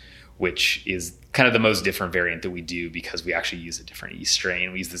on, which is kind of the most different variant that we do because we actually use a different yeast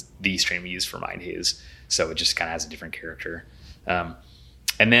strain. We use the yeast strain we use for Mind Haze. So it just kind of has a different character.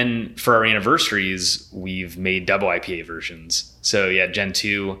 And then for our anniversaries, we've made double IPA versions. So yeah, Gen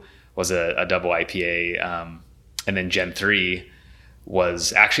 2 was a double IPA. And then Gen 3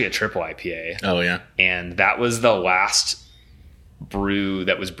 was actually a triple IPA. Oh yeah. And that was the last brew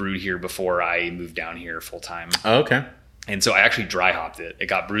that was brewed here before I moved down here full time. Oh, okay. And so I actually dry hopped it. It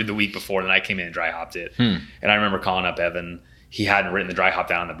got brewed the week before, and then I came in and dry hopped it. And I remember calling up Evan. He hadn't written the dry hop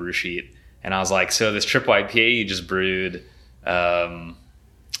down on the brew sheet. And I was like, so this triple IPA you just brewed, I'm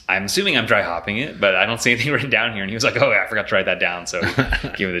assuming I'm dry hopping it, but I don't see anything written down here. And he was like, oh yeah, I forgot to write that down. So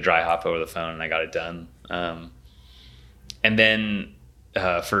gave me the dry hop over the phone and I got it done. And then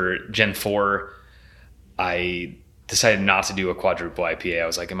for Gen 4, I decided not to do a quadruple IPA. I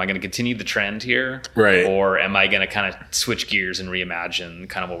was like, am I going to continue the trend here? Right. Or am I going to kind of switch gears and reimagine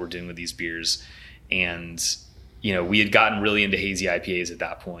kind of what we're doing with these beers? And, we had gotten really into hazy IPAs at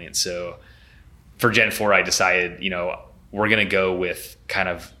that point. So for Gen 4, I decided, we're going to go with kind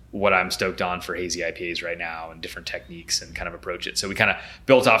of what I'm stoked on for hazy IPAs right now and different techniques and kind of approach it. So we kind of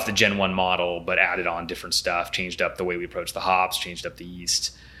built off the Gen 1 model, but added on different stuff, changed up the way we approach the hops, changed up the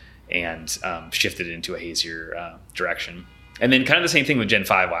yeast, and shifted it into a hazier direction. And then kind of the same thing with Gen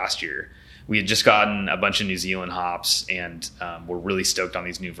 5 last year. We had just gotten a bunch of New Zealand hops, and we're really stoked on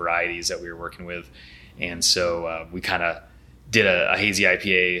these new varieties that we were working with. And so we kind of did a hazy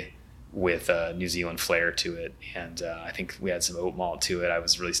IPA with a New Zealand flair to it. And I think we had some oat malt to it. I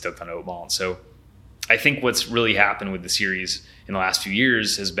was really stoked on oat malt. So I think what's really happened with the series in the last few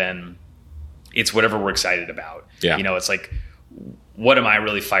years has been, it's whatever we're excited about. Yeah. You know, it's like, what am I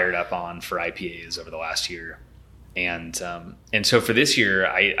really fired up on for IPAs over the last year? And so for this year,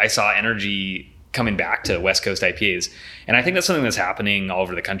 I saw energy coming back to West Coast IPAs. And I think that's something that's happening all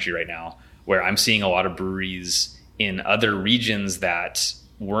over the country right now, where I'm seeing a lot of breweries in other regions that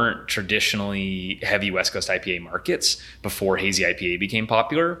weren't traditionally heavy West Coast IPA markets before hazy IPA became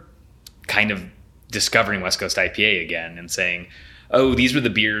popular, kind of discovering West Coast IPA again and saying, oh, these were the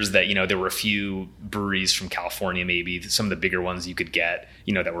beers that, you know, there were a few breweries from California, maybe some of the bigger ones you could get,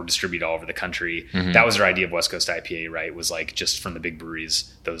 you know, that were distributed all over the country. Mm-hmm. That was their idea of West Coast IPA, right? Was like just from the big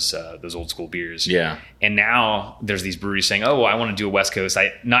breweries, those old school beers. Yeah. And now there's these breweries saying, oh, well, I want to do a West Coast.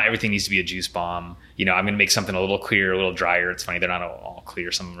 Not everything needs to be a juice bomb. You know, I'm going to make something a little clear, a little drier. It's funny, they're not all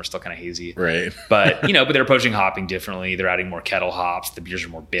clear. Some of them are still kind of hazy. Right. But, you know, but they're approaching hopping differently. They're adding more kettle hops. The beers are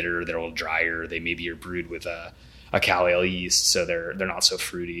more bitter. They're a little drier. They maybe are brewed with a Cal Ale yeast, so they're not so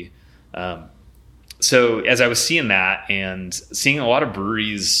fruity. So as I was seeing that and seeing a lot of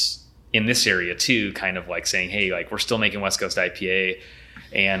breweries in this area too, kind of like saying, hey, like we're still making West Coast IPA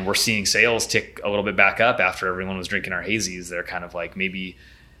and we're seeing sales tick a little bit back up after everyone was drinking our hazies. They're kind of like maybe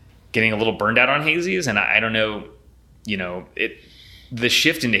getting a little burned out on hazies. And I don't know, you know, the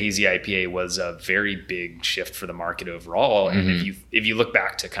shift into hazy IPA was a very big shift for the market overall. Mm-hmm. And if you look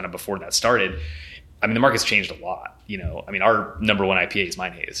back to kind of before that started, I mean, the market's changed a lot, you know. I mean, our number one IPA is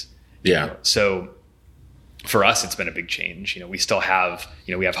Mine Haze. Yeah. You know? So for us, it's been a big change. You know, we still have,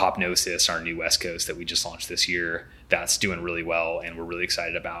 you know, we have Hopnosis, our new West Coast that we just launched this year. That's doing really well and we're really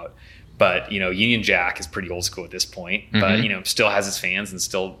excited about. But, you know, Union Jack is pretty old school at this point, mm-hmm. but, you know, still has its fans and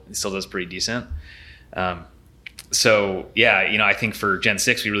still does pretty decent. So, yeah, you know, I think for Gen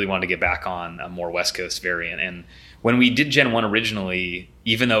 6, we really wanted to get back on a more West Coast variant. And when we did Gen 1 originally,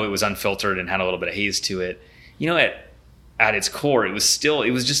 even though it was unfiltered and had a little bit of haze to it, you know, at its core, it was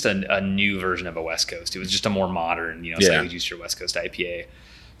just a new version of a West Coast. It was just a more modern, you know, slightly juicier West Coast IPA.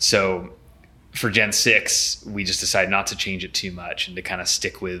 So for Gen 6, we just decided not to change it too much and to kind of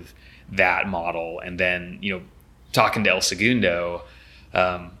stick with that model. And then, you know, talking to El Segundo,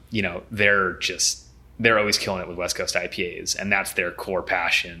 you know, they're always killing it with West Coast IPAs, and that's their core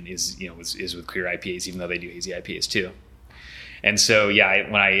passion is with clear IPAs, even though they do hazy IPAs too. And so, yeah,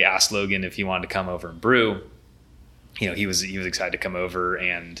 when I asked Logan if he wanted to come over and brew, you know, he was excited to come over,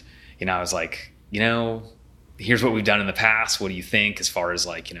 and, you know, I was like, you know, here's what we've done in the past. What do you think as far as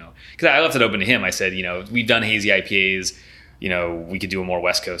like, you know, because I left it open to him. I said, you know, we've done hazy IPAs, you know, we could do a more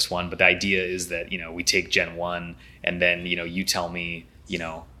West Coast one, but the idea is that, you know, we take Gen 1 and then, you know, you tell me, you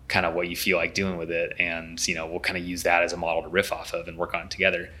know, kind of what you feel like doing with it, and, you know, we'll kind of use that as a model to riff off of and work on it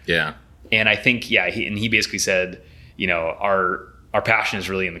together. Yeah. And I think, yeah, he basically said, you know, our passion is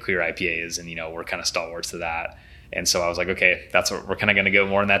really in the clear IPAs, and, you know, we're kind of stalwarts to that. And so I was like, okay, that's what we're kind of going to go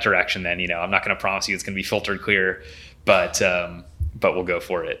more in that direction then. You know, I'm not going to promise you it's going to be filtered clear, but we'll go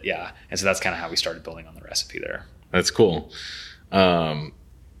for it. Yeah. And so that's kind of how we started building on the recipe there. That's cool.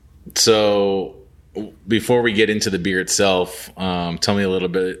 So before we get into the beer itself, tell me a little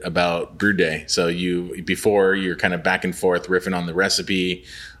bit about Brew Day. So you're kind of back and forth riffing on the recipe.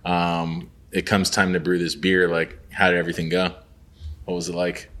 It comes time to brew this beer. Like, how did everything go? What was it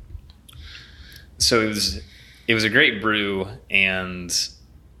like? So it was a great brew, and,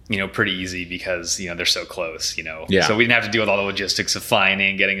 you know, pretty easy because, you know, they're so close, you know. Yeah. So we didn't have to deal with all the logistics of flying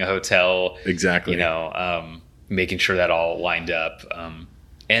in, getting a hotel. Exactly. You know, making sure that all lined up.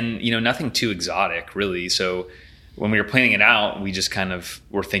 And, you know, nothing too exotic, really. So when we were planning it out, we just kind of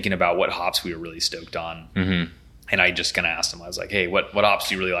were thinking about what hops we were really stoked on. Mm-hmm. And I just kind of asked him, I was like, hey, what hops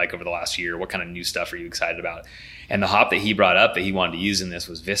do you really like over the last year? What kind of new stuff are you excited about? And the hop that he brought up that he wanted to use in this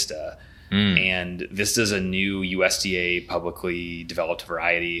was Vista. And Vista is a new USDA publicly developed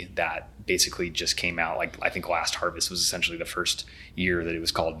variety that basically just came out. Like, I think last harvest was essentially the first year that it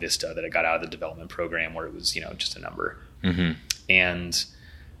was called Vista, that it got out of the development program where it was, you know, just a number. Mm-hmm. And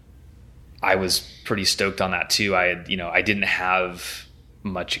I was pretty stoked on that too. I didn't have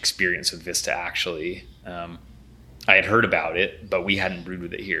much experience with Vista actually. I had heard about it, but we hadn't brewed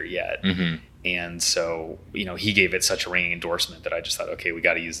with it here yet. Mm-hmm. And so, you know, he gave it such a ringing endorsement that I just thought, okay, we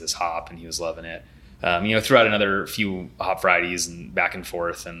got to use this hop, and he was loving it. You know, throughout another few hop varieties and back and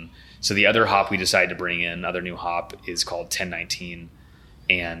forth. And so the other hop we decided to bring in, other new hop, is called 1019.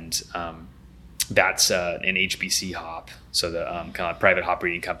 And that's an HBC hop. So the kind of private hop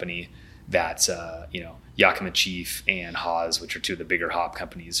breeding company that, Yakima Chief and Haas, which are two of the bigger hop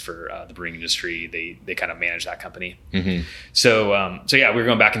companies for the brewing industry, they kind of manage that company. Mm-hmm. So yeah, we were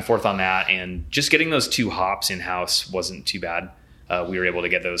going back and forth on that, and just getting those 2 hops in-house wasn't too bad. We were able to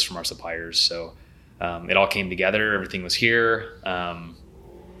get those from our suppliers. So it all came together. Everything was here.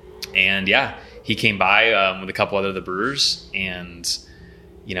 And yeah, he came by with a couple other of the brewers, and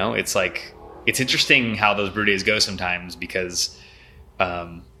it's interesting how those brew days go sometimes, because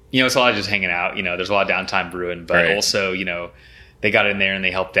it's a lot of just hanging out. There's a lot of downtime brewing, but right. also they got in there and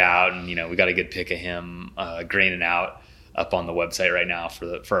they helped out, and we got a good pic of him graining out up on the website right now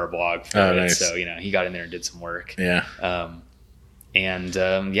for our blog. Nice. So he got in there and did some work. Yeah.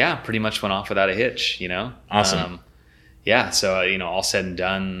 Pretty much went off without a hitch. Awesome. So all said and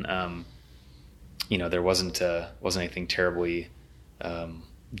done, there wasn't anything terribly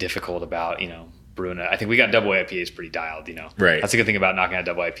difficult about brewing it. I think we got double IPAs pretty dialed. Right. That's a good thing about knocking out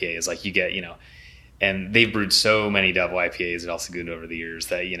double IPA is like you get and they've brewed so many double IPAs at El Segundo over the years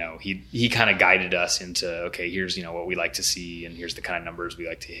that he kind of guided us into, okay, here's what we like to see, and here's the kind of numbers we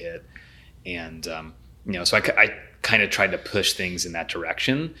like to hit, and so I kind of tried to push things in that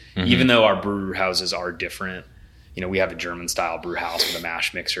direction, even though our brew houses are different. We have a German style brew house with a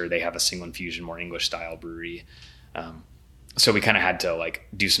mash mixer. They have a single infusion, more English style brewery. So we kind of had to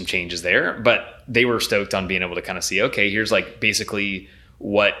do some changes there, but they were stoked on being able to kind of see, okay, here's basically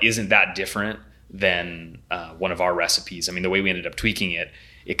what isn't that different than one of our recipes. I mean, the way we ended up tweaking it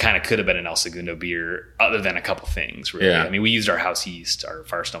kind of could have been an El Segundo beer other than a couple things, really. Yeah. I mean, we used our house yeast, our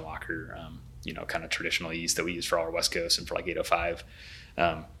Firestone Walker, kind of traditional yeast that we use for all our West Coast and for 805,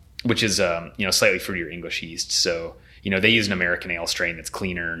 which is, slightly fruitier English yeast. So, they use an American ale strain that's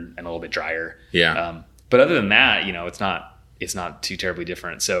cleaner and a little bit drier. Yeah. But other than that, it's not too terribly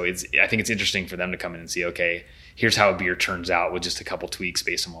different. So I think it's interesting for them to come in and see, okay, here's how a beer turns out with just a couple tweaks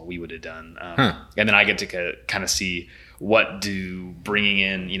based on what we would have done. And then I get to kind of see what bringing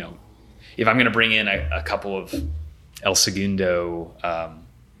in, if I'm going to bring in a couple of El Segundo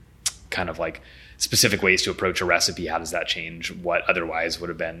kind of specific ways to approach a recipe, how does that change what otherwise would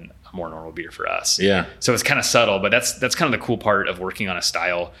have been a more normal beer for us? Yeah. So it's kind of subtle, but that's kind of the cool part of working on a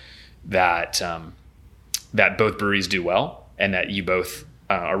style that that both breweries do well and that you both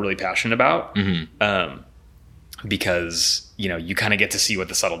are really passionate about. Because you kind of get to see what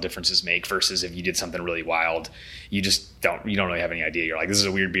the subtle differences make versus if you did something really wild, you don't really have any idea. You're like, this is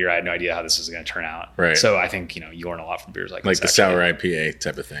a weird beer. I had no idea how this is going to turn out. Right. So I think, you learn a lot from beers like this. The sour IPA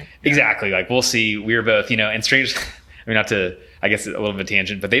type of thing. Exactly. We'll see. We're both, and strange, I mean, not to, I guess a little bit of a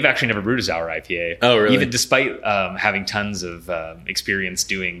tangent, but they've actually never brewed a sour IPA. Oh, really? Even despite having tons of experience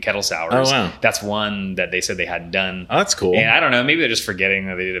doing kettle sours. Oh, wow. That's one that they said they hadn't done. Oh, that's cool. And I don't know, maybe they're just forgetting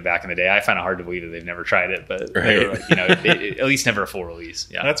that they did it back in the day. I find it hard to believe that they've never tried it, but they were at least never a full release.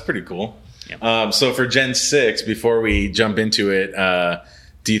 Yeah, that's pretty cool. Yeah. So for Gen 6, before we jump into it,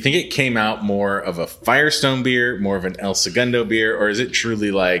 do you think it came out more of a Firestone beer, more of an El Segundo beer, or is it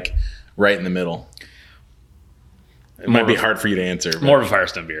truly right in the middle? It might be hard for you to answer. But. More of a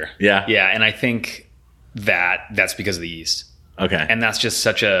Firestone beer. Yeah. Yeah. And I think that's because of the yeast. Okay. And that's just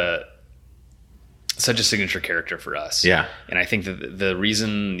such a signature character for us. Yeah. And I think that the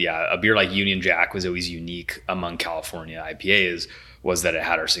reason, a beer like Union Jack was always unique among California IPAs was that it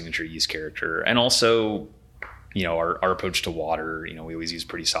had our signature yeast character. And also, our approach to water, we always use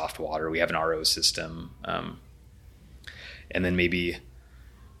pretty soft water. We have an RO system. And then maybe,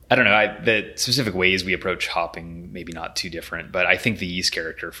 I don't know, the specific ways we approach hopping, maybe not too different, but I think the yeast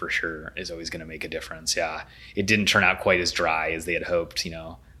character for sure is always going to make a difference. Yeah. It didn't turn out quite as dry as they had hoped.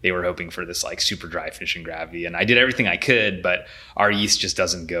 They were hoping for this super dry finishing gravity, and I did everything I could, but our yeast just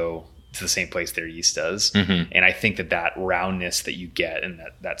doesn't go to the same place their yeast does. Mm-hmm. And I think that roundness that you get and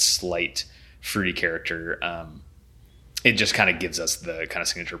that slight fruity character, it just kind of gives us the kind of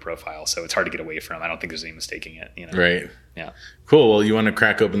signature profile. So it's hard to get away from. I don't think there's any mistaking it. Right. Yeah. Cool. Well, you want to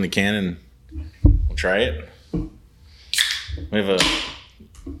crack open the can and we'll try it? We have a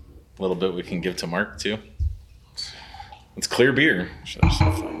little bit we can give to Mark too. It's clear beer. Should have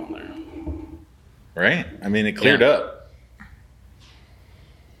some foam on there. Right? I mean, it cleared up.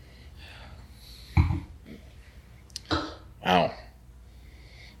 Wow.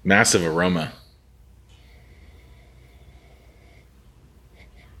 Massive aroma.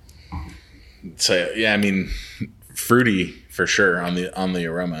 So yeah, I mean, fruity for sure on the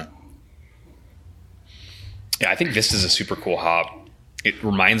aroma. Yeah, I think Vista's a super cool hop. It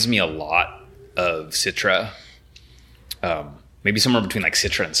reminds me a lot of Citra. Maybe somewhere between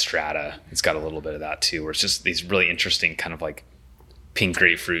Citra and Strata. It's got a little bit of that too, where it's just these really interesting kind of pink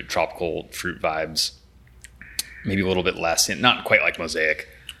grapefruit, tropical fruit vibes. Maybe a little bit less, not quite like Mosaic,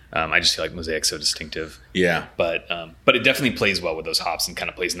 I just feel like Mosaic's so distinctive. Yeah. But it definitely plays well with those hops and kind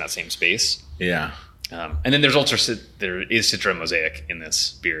of plays in that same space. Yeah. And then there is Citra and Mosaic in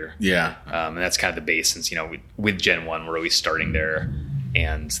this beer. Yeah. And that's kind of the base, since, with Gen 1, we're always starting there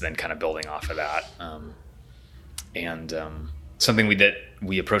and then kind of building off of that. Something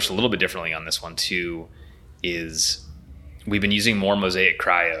we approached a little bit differently on this one too is we've been using more Mosaic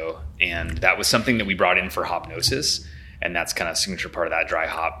Cryo, and that was something that we brought in for Hopnosis, and that's kind of a signature part of that dry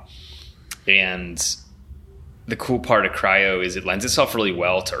hop. And the cool part of Cryo is it lends itself really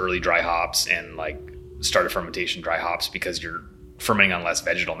well to early dry hops and like start of fermentation dry hops, because you're fermenting on less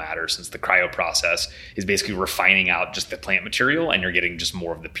vegetal matter, since the cryo process is basically refining out just the plant material and you're getting just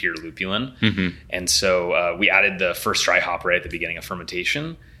more of the pure lupulin. Mm-hmm. And so we added the first dry hop right at the beginning of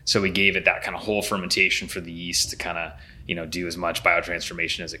fermentation. So we gave it that kind of whole fermentation for the yeast to kind of, do as much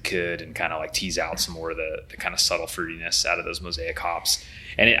biotransformation as it could and kind of like tease out some more of the kind of subtle fruitiness out of those Mosaic hops.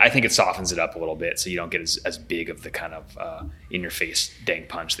 And I think it softens it up a little bit, so you don't get as big of the kind of in your face dank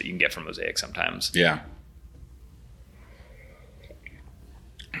punch that you can get from Mosaic sometimes. Yeah.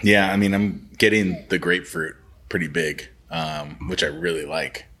 Yeah, I mean, I'm getting the grapefruit pretty big, which I really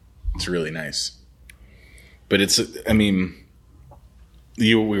like. It's really nice. But we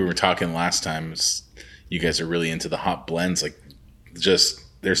were talking last time, you guys are really into the hop blends. Like, just,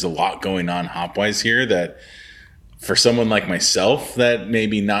 there's a lot going on hop-wise here that for someone like myself that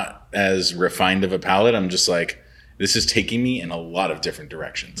maybe not as refined of a palate, I'm just like, this is taking me in a lot of different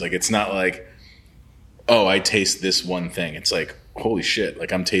directions. Like, it's not like, oh, I taste this one thing. It's like, holy shit,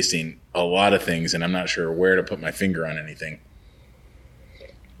 like I'm tasting a lot of things and I'm not sure where to put my finger on anything.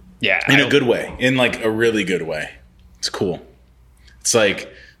 Yeah. In a good way. In like a really good way. It's cool. It's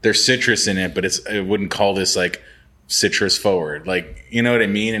like there's citrus in it, but I wouldn't call this like citrus forward. Like, you know what I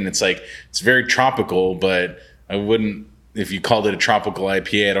mean? And it's like, it's very tropical, but I wouldn't, if you called it a tropical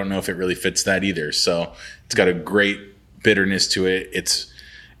IPA, I don't know if it really fits that either. So it's got a great bitterness to it.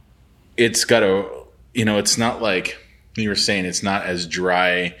 It's got it's not like, you were saying, it's not as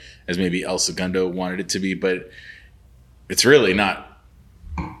dry as maybe El Segundo wanted it to be, but it's really not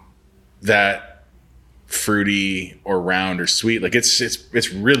that fruity or round or sweet. Like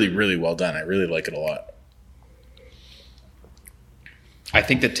it's really, really well done. I really like it a lot. I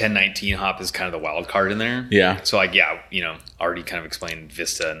think the 1019 hop is kind of the wild card in there. Yeah. So like, already kind of explained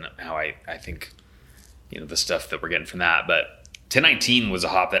Vista and how I think, the stuff that we're getting from that. But 1019 was a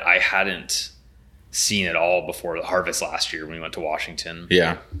hop that I hadn't seen at all before the harvest last year when we went to Washington.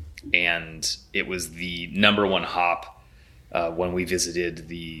 Yeah. And it was the number one hop when we visited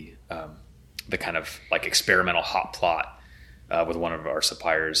the kind of like experimental hop plot with one of our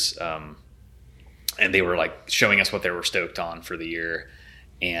suppliers. And they were like showing us what they were stoked on for the year.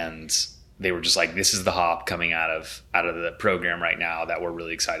 And they were just like, this is the hop coming out of the program right now that we're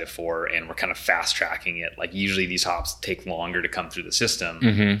really excited for. And we're kind of fast tracking it. Like usually these hops take longer to come through the system.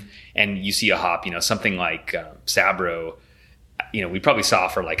 Mm-hmm. And you see a hop, something like Sabro, we probably saw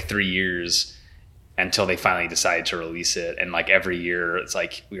for like 3 years until they finally decided to release it. And like every year it's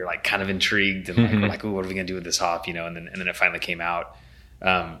like, we were like kind of intrigued and like, we're like, ooh, what are we going to do with this hop? And then it finally came out.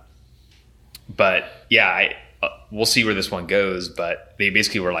 But yeah, we'll see where this one goes, but they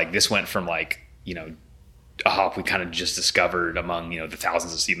basically were like, this went from like, a hop we kind of just discovered among, the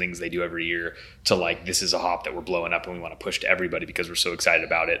thousands of seedlings they do every year to like, this is a hop that we're blowing up and we want to push to everybody because we're so excited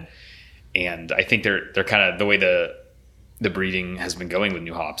about it. And I think they're kind of the way the breeding has been going with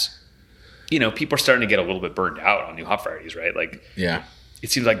new hops. People are starting to get a little bit burned out on new hop varieties, right? Like, yeah,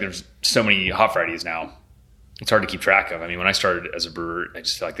 it seems like there's so many hop varieties now. It's hard to keep track of. I mean, when I started as a brewer, I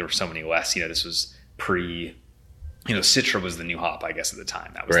just feel like there were so many less. This was Citra was the new hop, I guess, at the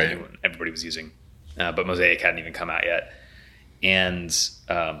time. That was the new one everybody was using. But Mosaic hadn't even come out yet. And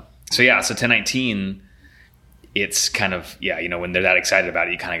so 1019, it's kind of, when they're that excited about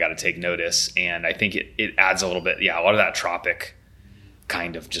it, you kind of got to take notice. And I think it adds a little bit, a lot of that tropic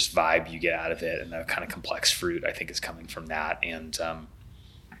kind of just vibe you get out of it. And the kind of complex fruit, I think, is coming from that. And,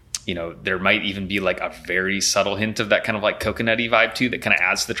 there might even be like a very subtle hint of that kind of like coconutty vibe too, that kind of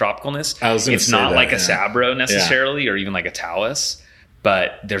adds to the tropicalness. It's not like a Sabro necessarily, or even like a Talus,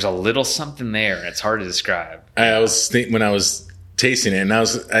 but there's a little something there and it's hard to describe. I was thinking when I was tasting it, and I'll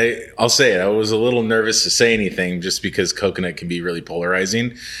say it, I was a little nervous to say anything just because coconut can be really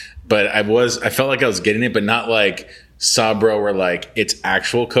polarizing, but I felt like I was getting it, but not like Sabro where like it's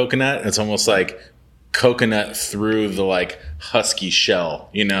actual coconut. It's almost like coconut through the like husky shell,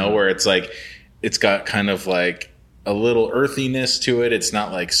 where it's like it's got kind of like a little earthiness to it. It's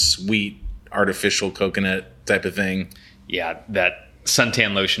not like sweet artificial coconut type of thing. Yeah, that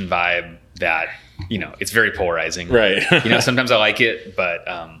suntan lotion vibe that it's very polarizing, right? Sometimes I like it, but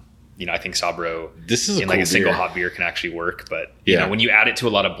I think Sabro this is in like a single hop beer can actually work. But you know, when you add it to a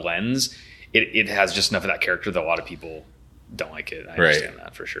lot of blends, it has just enough of that character that a lot of people don't like it. I understand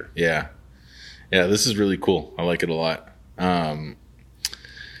that for sure. Yeah. Yeah, this is really cool. I like it a lot.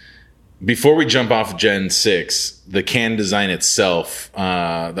 Before we jump off Gen 6, the can design itself,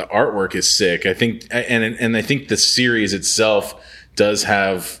 the artwork is sick. I think, and I think the series itself does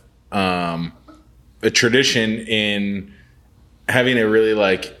have a tradition in having a really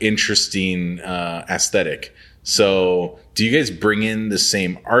like interesting aesthetic. So do you guys bring in the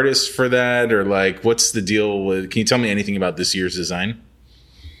same artists for that, or like what's the deal with, can you tell me anything about this year's design?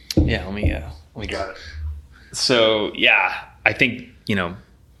 Yeah, let me grab it. So yeah, I think,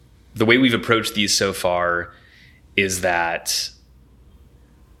 the way we've approached these so far is that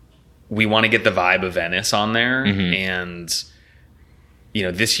we want to get the vibe of Venice on there. Mm-hmm. And,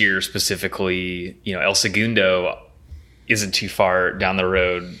 this year specifically, El Segundo isn't too far down the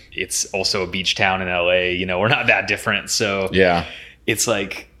road. It's also a beach town in LA. We're not that different. So yeah, it's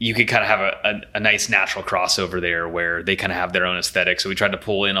like you could kind of have a nice natural crossover there where they kind of have their own aesthetic. So we tried to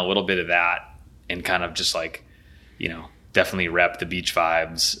pull in a little bit of that and kind of just like, definitely rep the beach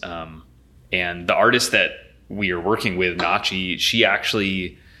vibes. And the artist that we are working with, Nachi, she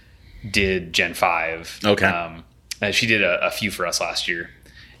actually did Gen 5. Okay. She did a few for us last year.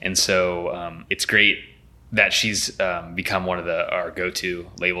 And so it's great that she's become one of our go-to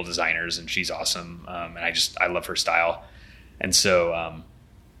label designers, and she's awesome. And I love her style. And so,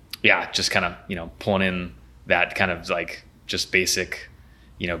 just kind of, pulling in that kind of like just basic,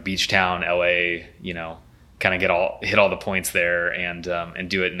 beach town, LA, kind of hit all the points there and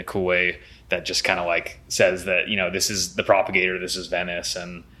do it in a cool way that just kind of like says that, this is the Propagator, this is Venice,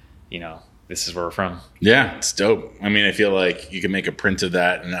 and, this is where we're from. Yeah, it's dope. I mean, I feel like you can make a print of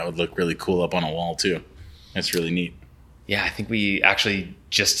that and that would look really cool up on a wall too. That's really neat. Yeah, I think we actually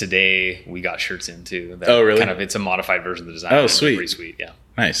just today we got shirts in too. Oh, really? It's a modified version of the design. Oh, sweet. Pretty sweet, yeah.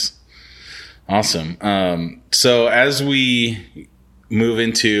 Nice. Awesome. So as we move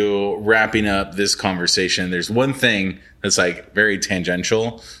into wrapping up this conversation, there's one thing that's like very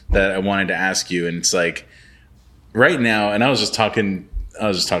tangential that I wanted to ask you. And it's like right now, and I was just talking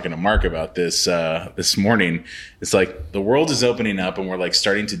to Mark about this this morning. It's like the world is opening up and we're like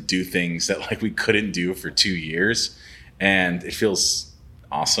starting to do things that like we couldn't do for 2 years. And it feels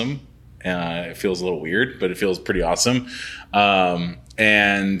awesome. It feels a little weird, but it feels pretty awesome.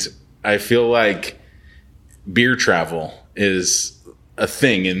 And I feel like beer travel is a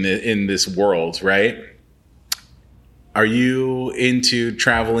thing in this world, right? Are you into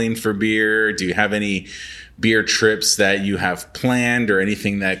traveling for beer? Do you have any beer trips that you have planned or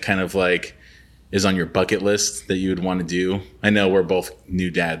anything that kind of like is on your bucket list that you would want to do? I know we're both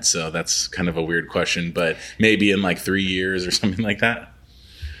new dads, so that's kind of a weird question, but maybe in like 3 years or something like that.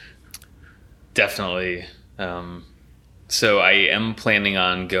 Definitely. So I am planning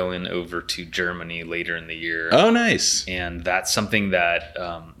on going over to Germany later in the year. Oh, nice. And that's something that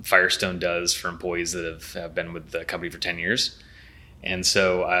Firestone does for employees that have been with the company for 10 years. And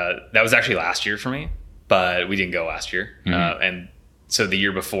so that was actually last year for me, but we didn't go last year. Mm-hmm. And so the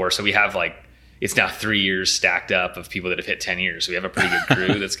year before, so we have like, it's now 3 years stacked up of people that have hit 10 years. So we have a pretty good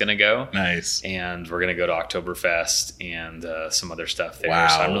crew that's going to go. Nice. And we're going to go to Oktoberfest and some other stuff there. Wow.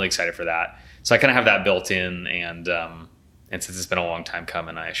 So I'm really excited for that. So I kind of have that built in, and since it's been a long time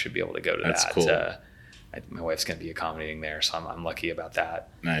coming, I should be able to go to That's that. Cool. My wife's going to be accommodating there, so I'm lucky about that.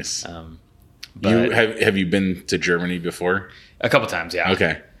 Nice. But have you been to Germany before? A couple times, yeah.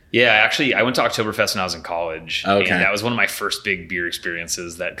 Okay. Yeah, actually, I went to Oktoberfest when I was in college. Okay. And that was one of my first big beer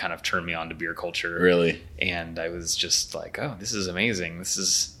experiences that kind of turned me on to beer culture. Really? And I was just like, oh, this is amazing. This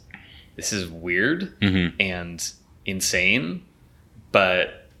is weird mm-hmm. and insane,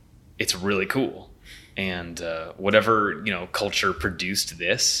 but it's really cool. And whatever, culture produced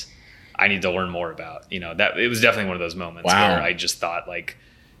this, I need to learn more about. That it was definitely one of those moments where I just thought like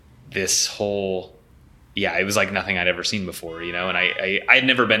this whole, it was like nothing I'd ever seen before, and I had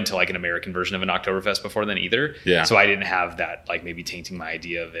never been to like an American version of an Oktoberfest before then either. Yeah. So I didn't have that like maybe tainting my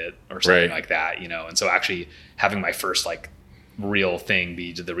idea of it or something like that, and so actually having my first like real thing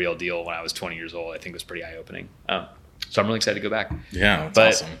be the real deal when I was 20 years old, I think was pretty eye opening. So I'm really excited to go back. Yeah,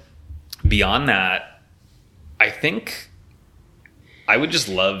 that's awesome. Beyond that, I think I would just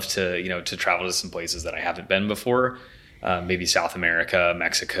love to, to travel to some places that I haven't been before. Maybe South America,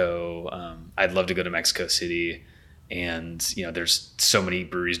 Mexico. I'd love to go to Mexico City, and there's so many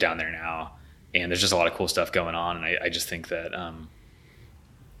breweries down there now, and there's just a lot of cool stuff going on. And I just think that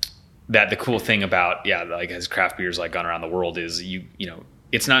that the cool thing about like as craft beer's like gone around the world is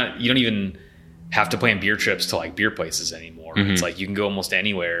it's not, you don't even have to plan beer trips to like beer places anymore. It's like you can go almost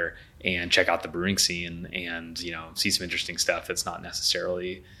anywhere and check out the brewing scene and, see some interesting stuff that's not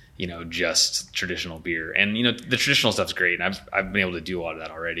necessarily, just traditional beer. And, the traditional stuff's great. And I've been able to do a lot of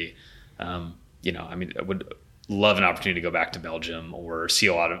that already. I would love an opportunity to go back to Belgium or see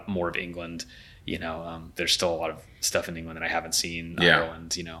a lot more of England. There's still a lot of stuff in England that I haven't seen.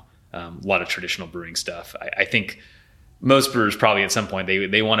 Ireland, a lot of traditional brewing stuff. I think most brewers probably at some point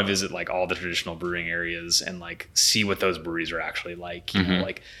they want to visit like all the traditional brewing areas and like see what those breweries are actually like.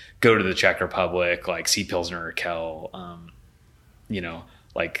 Like go to the Czech Republic, like see Pilsner or Kel,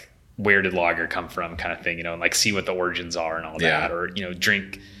 like where did lager come from, kind of thing. And like see what the origins are and all that, or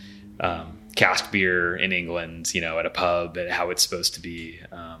drink cask beer in England, at a pub and how it's supposed to be.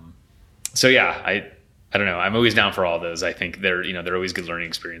 So yeah, I don't know. I'm always down for all those. I think they're always good learning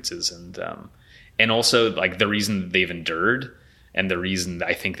experiences, and also like the reason they've endured and the reason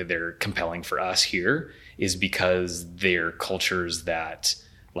I think that they're compelling for us here is because they're cultures that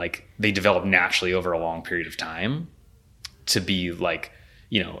like they develop naturally over a long period of time to be like,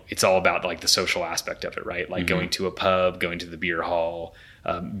 it's all about like the social aspect of it, right? Like going to a pub, going to the beer hall,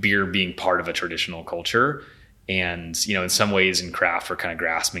 beer being part of a traditional culture. And, in some ways in craft, we're kind of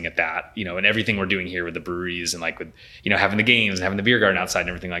grasping at that, and everything we're doing here with the breweries and like with, having the games and having the beer garden outside and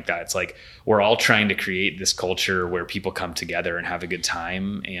everything like that. It's like, we're all trying to create this culture where people come together and have a good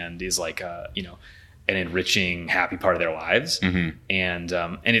time and is like, an enriching, happy part of their lives. And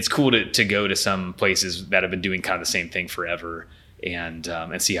it's cool to go to some places that have been doing kind of the same thing forever and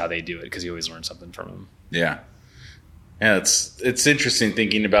see how they do it. 'Cause you always learn something from them. Yeah. Yeah. It's interesting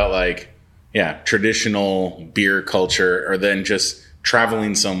thinking about like, traditional beer culture, or then just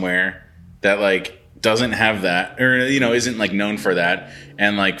traveling somewhere that like doesn't have that, or isn't like known for that,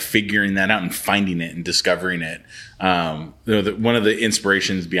 and like figuring that out and finding it and discovering it. One of the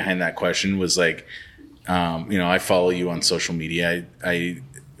inspirations behind that question was like, I follow you on social media. I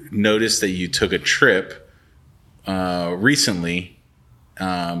noticed that you took a trip recently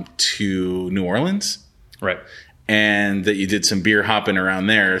to New Orleans, right? And that you did some beer hopping around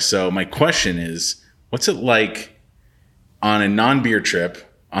there. So my question is, what's it like on a non-beer trip,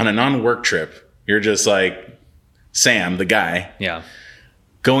 on a non-work trip? You're just like Sam, the guy. Yeah.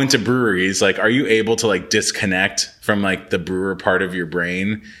 Going to breweries. Like, are you able to like disconnect from like the brewer part of your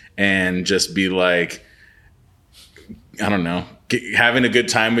brain and just be like, I don't know, having a good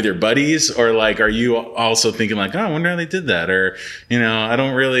time with your buddies? Or like, are you also thinking like, oh, I wonder how they did that? Or, I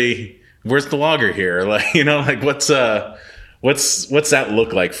don't really... Where's the lager here? Like, like what's that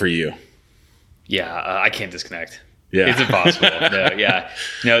look like for you? Yeah, I can't disconnect. Yeah. It's impossible.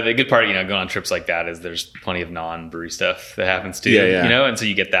 No, the good part, going on trips like that is there's plenty of non-brewery stuff that happens too. Yeah. And so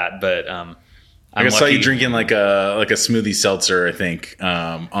you get that. But I saw you drinking like a smoothie seltzer, I think,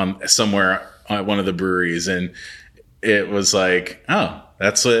 on somewhere at one of the breweries, and it was like, oh,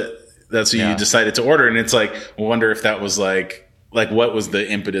 that's what you decided to order, and it's like, I wonder if that was like what was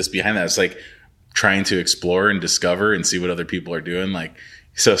the impetus behind that? It's like trying to explore and discover and see what other people are doing. Like,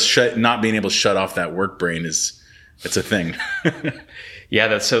 so not being able to shut off that work brain it's a thing. Yeah,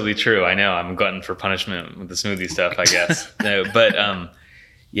 that's totally true. I know I'm glutton for punishment with the smoothie stuff, I guess. No, but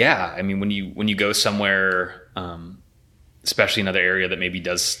yeah, I mean, when you go somewhere, especially another area that maybe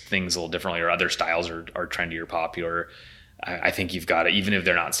does things a little differently, or other styles are trendy or popular, I think you've got to, even if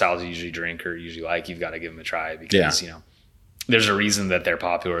they're not styles you usually drink or usually like, you've got to give them a try because, there's a reason that they're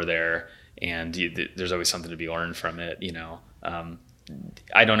popular there, and there's always something to be learned from it.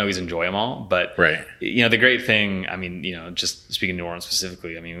 I don't always enjoy them all, but right. The great thing, I mean, just speaking New Orleans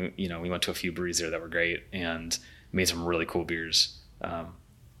specifically, I mean, we went to a few breweries there that were great and made some really cool beers,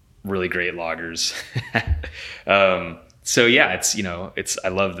 really great lagers. So yeah, it's I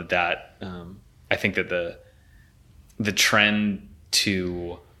love that. I think that the trend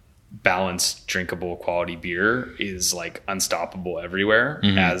to balanced, drinkable, quality beer is like unstoppable everywhere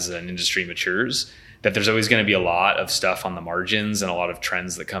as an industry matures. That there's always going to be a lot of stuff on the margins and a lot of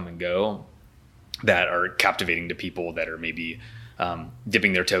trends that come and go that are captivating to people that are maybe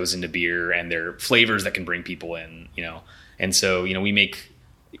dipping their toes into beer, and their flavors that can bring people in, And so,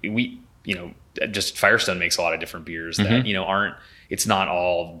 just Firestone makes a lot of different beers that, aren't, it's not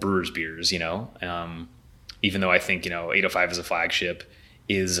all brewers beers, even though I think, 805 is a flagship,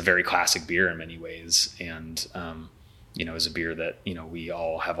 is a very classic beer in many ways. And, is a beer that, we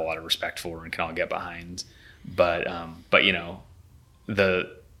all have a lot of respect for and can all get behind. But the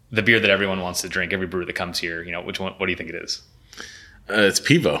beer that everyone wants to drink, every brewer that comes here, which one, what do you think it is? It's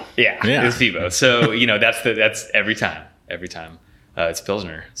Pivo. Yeah. It's Pivo. So, that's every time, it's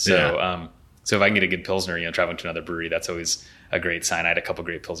Pilsner. So, So if I can get a good Pilsner, traveling to another brewery, that's always a great sign. I had a couple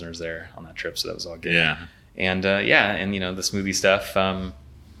great Pilsners there on that trip, so that was all good. Yeah. And the smoothie stuff,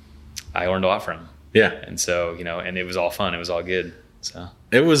 I learned a lot from. Yeah. And so, and it was all fun. It was all good. So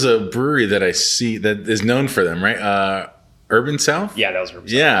it was a brewery that I see that is known for them, right? Urban South? Yeah, that was Urban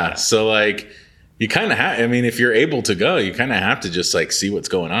South. Yeah. So like you kind of have, I mean, if you're able to go, you kind of have to just like see what's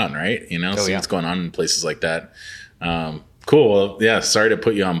going on, right? See what's going on in places like that. Cool. Well, yeah, sorry to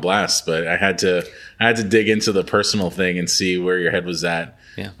put you on blast, but I had to dig into the personal thing and see where your head was at.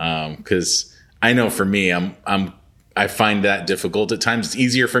 Yeah. Cause I know for me, I find that difficult at times. It's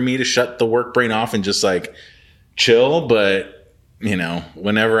easier for me to shut the work brain off and just like chill. But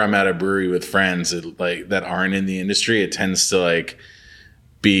whenever I'm at a brewery with friends like that aren't in the industry, it tends to like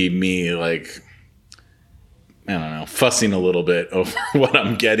be me like, I don't know, fussing a little bit over what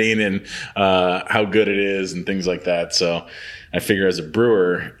I'm getting and how good it is and things like that. So I figure as a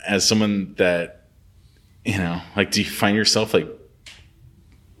brewer, as someone that, like, do you find yourself like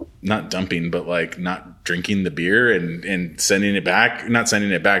not dumping, but like not drinking the beer and sending it back? Not sending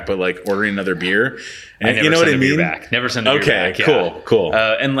it back, but like ordering another beer. And I never send a beer back. Never send a beer back. Okay, cool.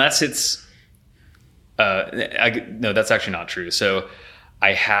 Unless it's, no, that's actually not true. So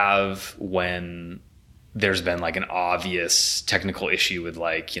I have when there's been like an obvious technical issue with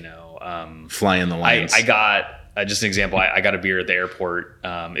like, flying the lines. I got just an example. I got a beer at the airport.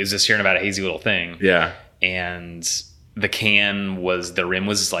 It was a Sierra Nevada hazy little thing. Yeah. And the rim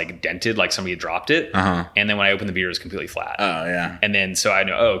was like dented, like somebody had dropped it. Uh-huh. And then when I opened the beer, it was completely flat. Oh yeah. And then, so I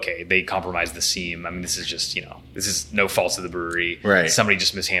know, okay, they compromised the seam. I mean, this is just, this is no fault of the brewery. Right. Somebody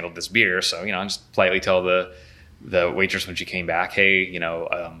just mishandled this beer. So, I just politely tell the waitress when she came back, hey,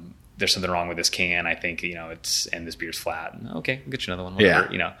 there's something wrong with this can. I think, and this beer's flat. And, okay, we'll get you another one.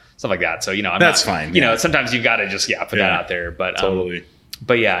 Whatever, stuff like that. So, that's fine. Sometimes you've got to just, put that out there. But, totally.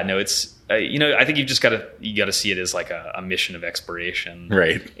 But yeah, no, it's, I think you got to see it as like a mission of exploration.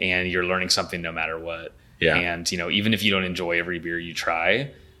 Right. And you're learning something no matter what. Yeah. And, even if you don't enjoy every beer you try,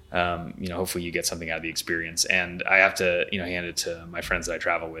 hopefully you get something out of the experience. And I have to, hand it to my friends that I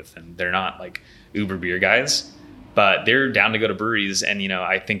travel with, and they're not like uber beer guys, but they're down to go to breweries. And,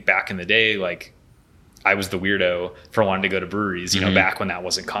 I think back in the day, like I was the weirdo for wanting to go to breweries, back when that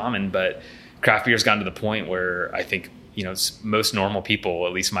wasn't common, but craft beer's gotten to the point where I think, most normal people,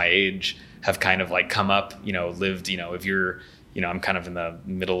 at least my age, have kind of like come up, lived, if you're, I'm kind of in the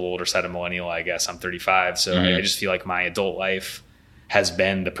middle older side of millennial, I guess I'm 35. So I just feel like my adult life has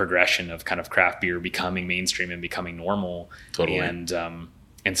been the progression of kind of craft beer becoming mainstream and becoming normal. Totally. And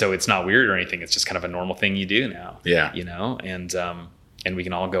so it's not weird or anything. It's just kind of a normal thing you do now. Yeah. And we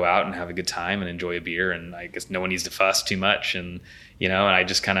can all go out and have a good time and enjoy a beer. And I guess no one needs to fuss too much. And, and I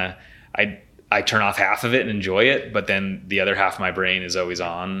just kind of, I turn off half of it and enjoy it, but then the other half of my brain is always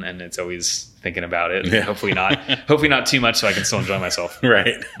on and it's always thinking about it. Yeah. Hopefully not too much so I can still enjoy myself.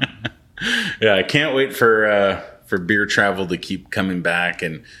 Right. Yeah. I can't wait for beer travel to keep coming back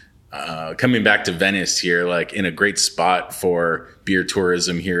and coming back to Venice here, like in a great spot for beer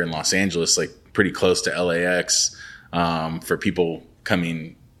tourism here in Los Angeles, like pretty close to LAX, for people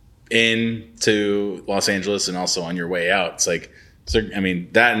coming in to Los Angeles and also on your way out. It's like, so, I mean,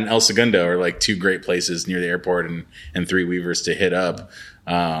 that and El Segundo are like two great places near the airport and Three Weavers to hit up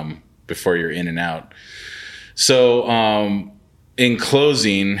before you're in and out. So in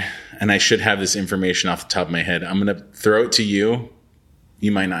closing, and I should have this information off the top of my head, I'm going to throw it to you.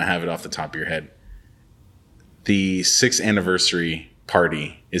 You might not have it off the top of your head. The 6th anniversary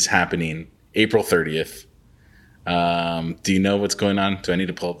party is happening April 30th. Do you know what's going on? Do I need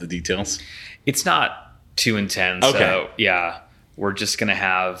to pull up the details? It's not too intense. Okay. So, yeah. We're just going to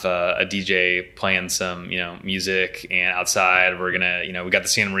have a DJ playing some, music, and outside we're going to, we got the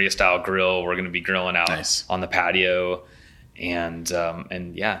Santa Maria style grill. We're going to be grilling out on the patio and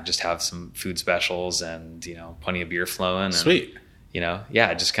yeah, just have some food specials and, plenty of beer flowing. And, sweet.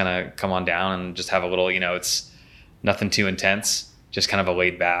 Just kind of come on down and just have a little, it's nothing too intense, just kind of a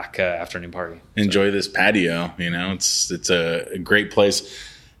laid back afternoon party. Enjoy this patio, it's a great place.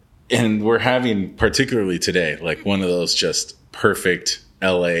 And we're having, particularly today, like one of those just perfect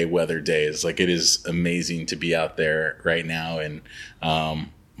LA weather days. Like it is amazing to be out there right now. And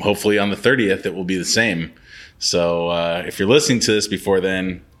hopefully on the 30th, it will be the same. So if you're listening to this before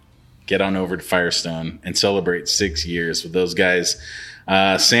then, get on over to Firestone and celebrate 6 years with those guys.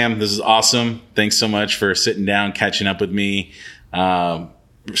 Sam, this is awesome. Thanks so much for sitting down, catching up with me.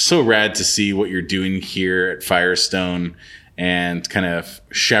 So rad to see what you're doing here at Firestone and kind of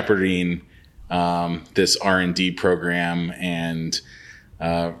shepherding this R&D program and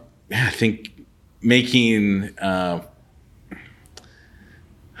I think making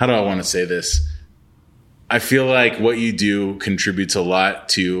how do I want to say this? I feel like what you do contributes a lot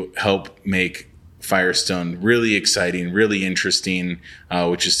to help make Firestone really exciting, really interesting,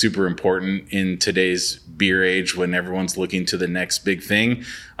 which is super important in today's beer age when everyone's looking to the next big thing.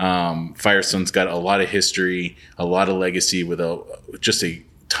 Firestone's got a lot of history, a lot of legacy with just a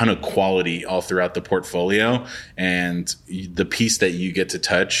ton of quality all throughout the portfolio, and the piece that you get to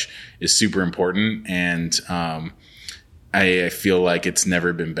touch is super important. And I feel like it's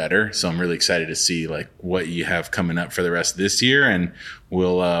never been better. So I'm really excited to see like what you have coming up for the rest of this year. And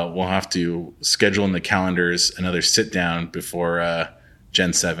we'll have to schedule in the calendars another sit down before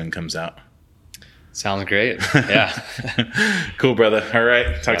Gen 7 comes out. Sounds great. Yeah. Cool, brother. All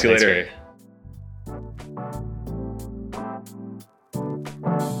right. Talk to you later. Gary.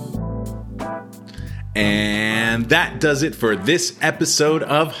 And that does it for this episode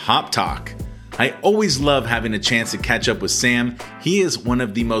of Hop Talk. I always love having a chance to catch up with Sam. He is one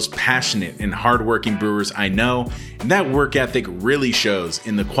of the most passionate and hardworking brewers I know, and that work ethic really shows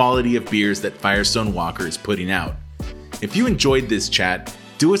in the quality of beers that Firestone Walker is putting out. If you enjoyed this chat,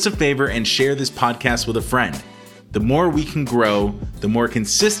 do us a favor and share this podcast with a friend. The more we can grow, the more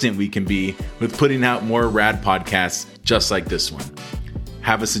consistent we can be with putting out more rad podcasts just like this one.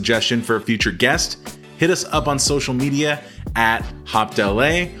 Have a suggestion for a future guest? Hit us up on social media at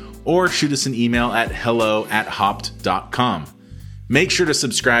HoptLA, or shoot us an email at hello@hopt.com. Make sure to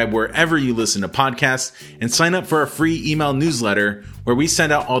subscribe wherever you listen to podcasts and sign up for a free email newsletter where we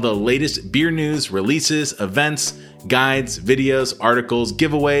send out all the latest beer news, releases, events, guides, videos, articles,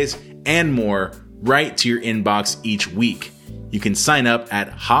 giveaways, and more right to your inbox each week. You can sign up at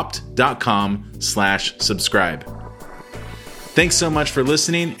hopt.com/subscribe. Thanks so much for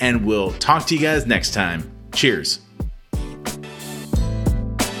listening, and we'll talk to you guys next time. Cheers.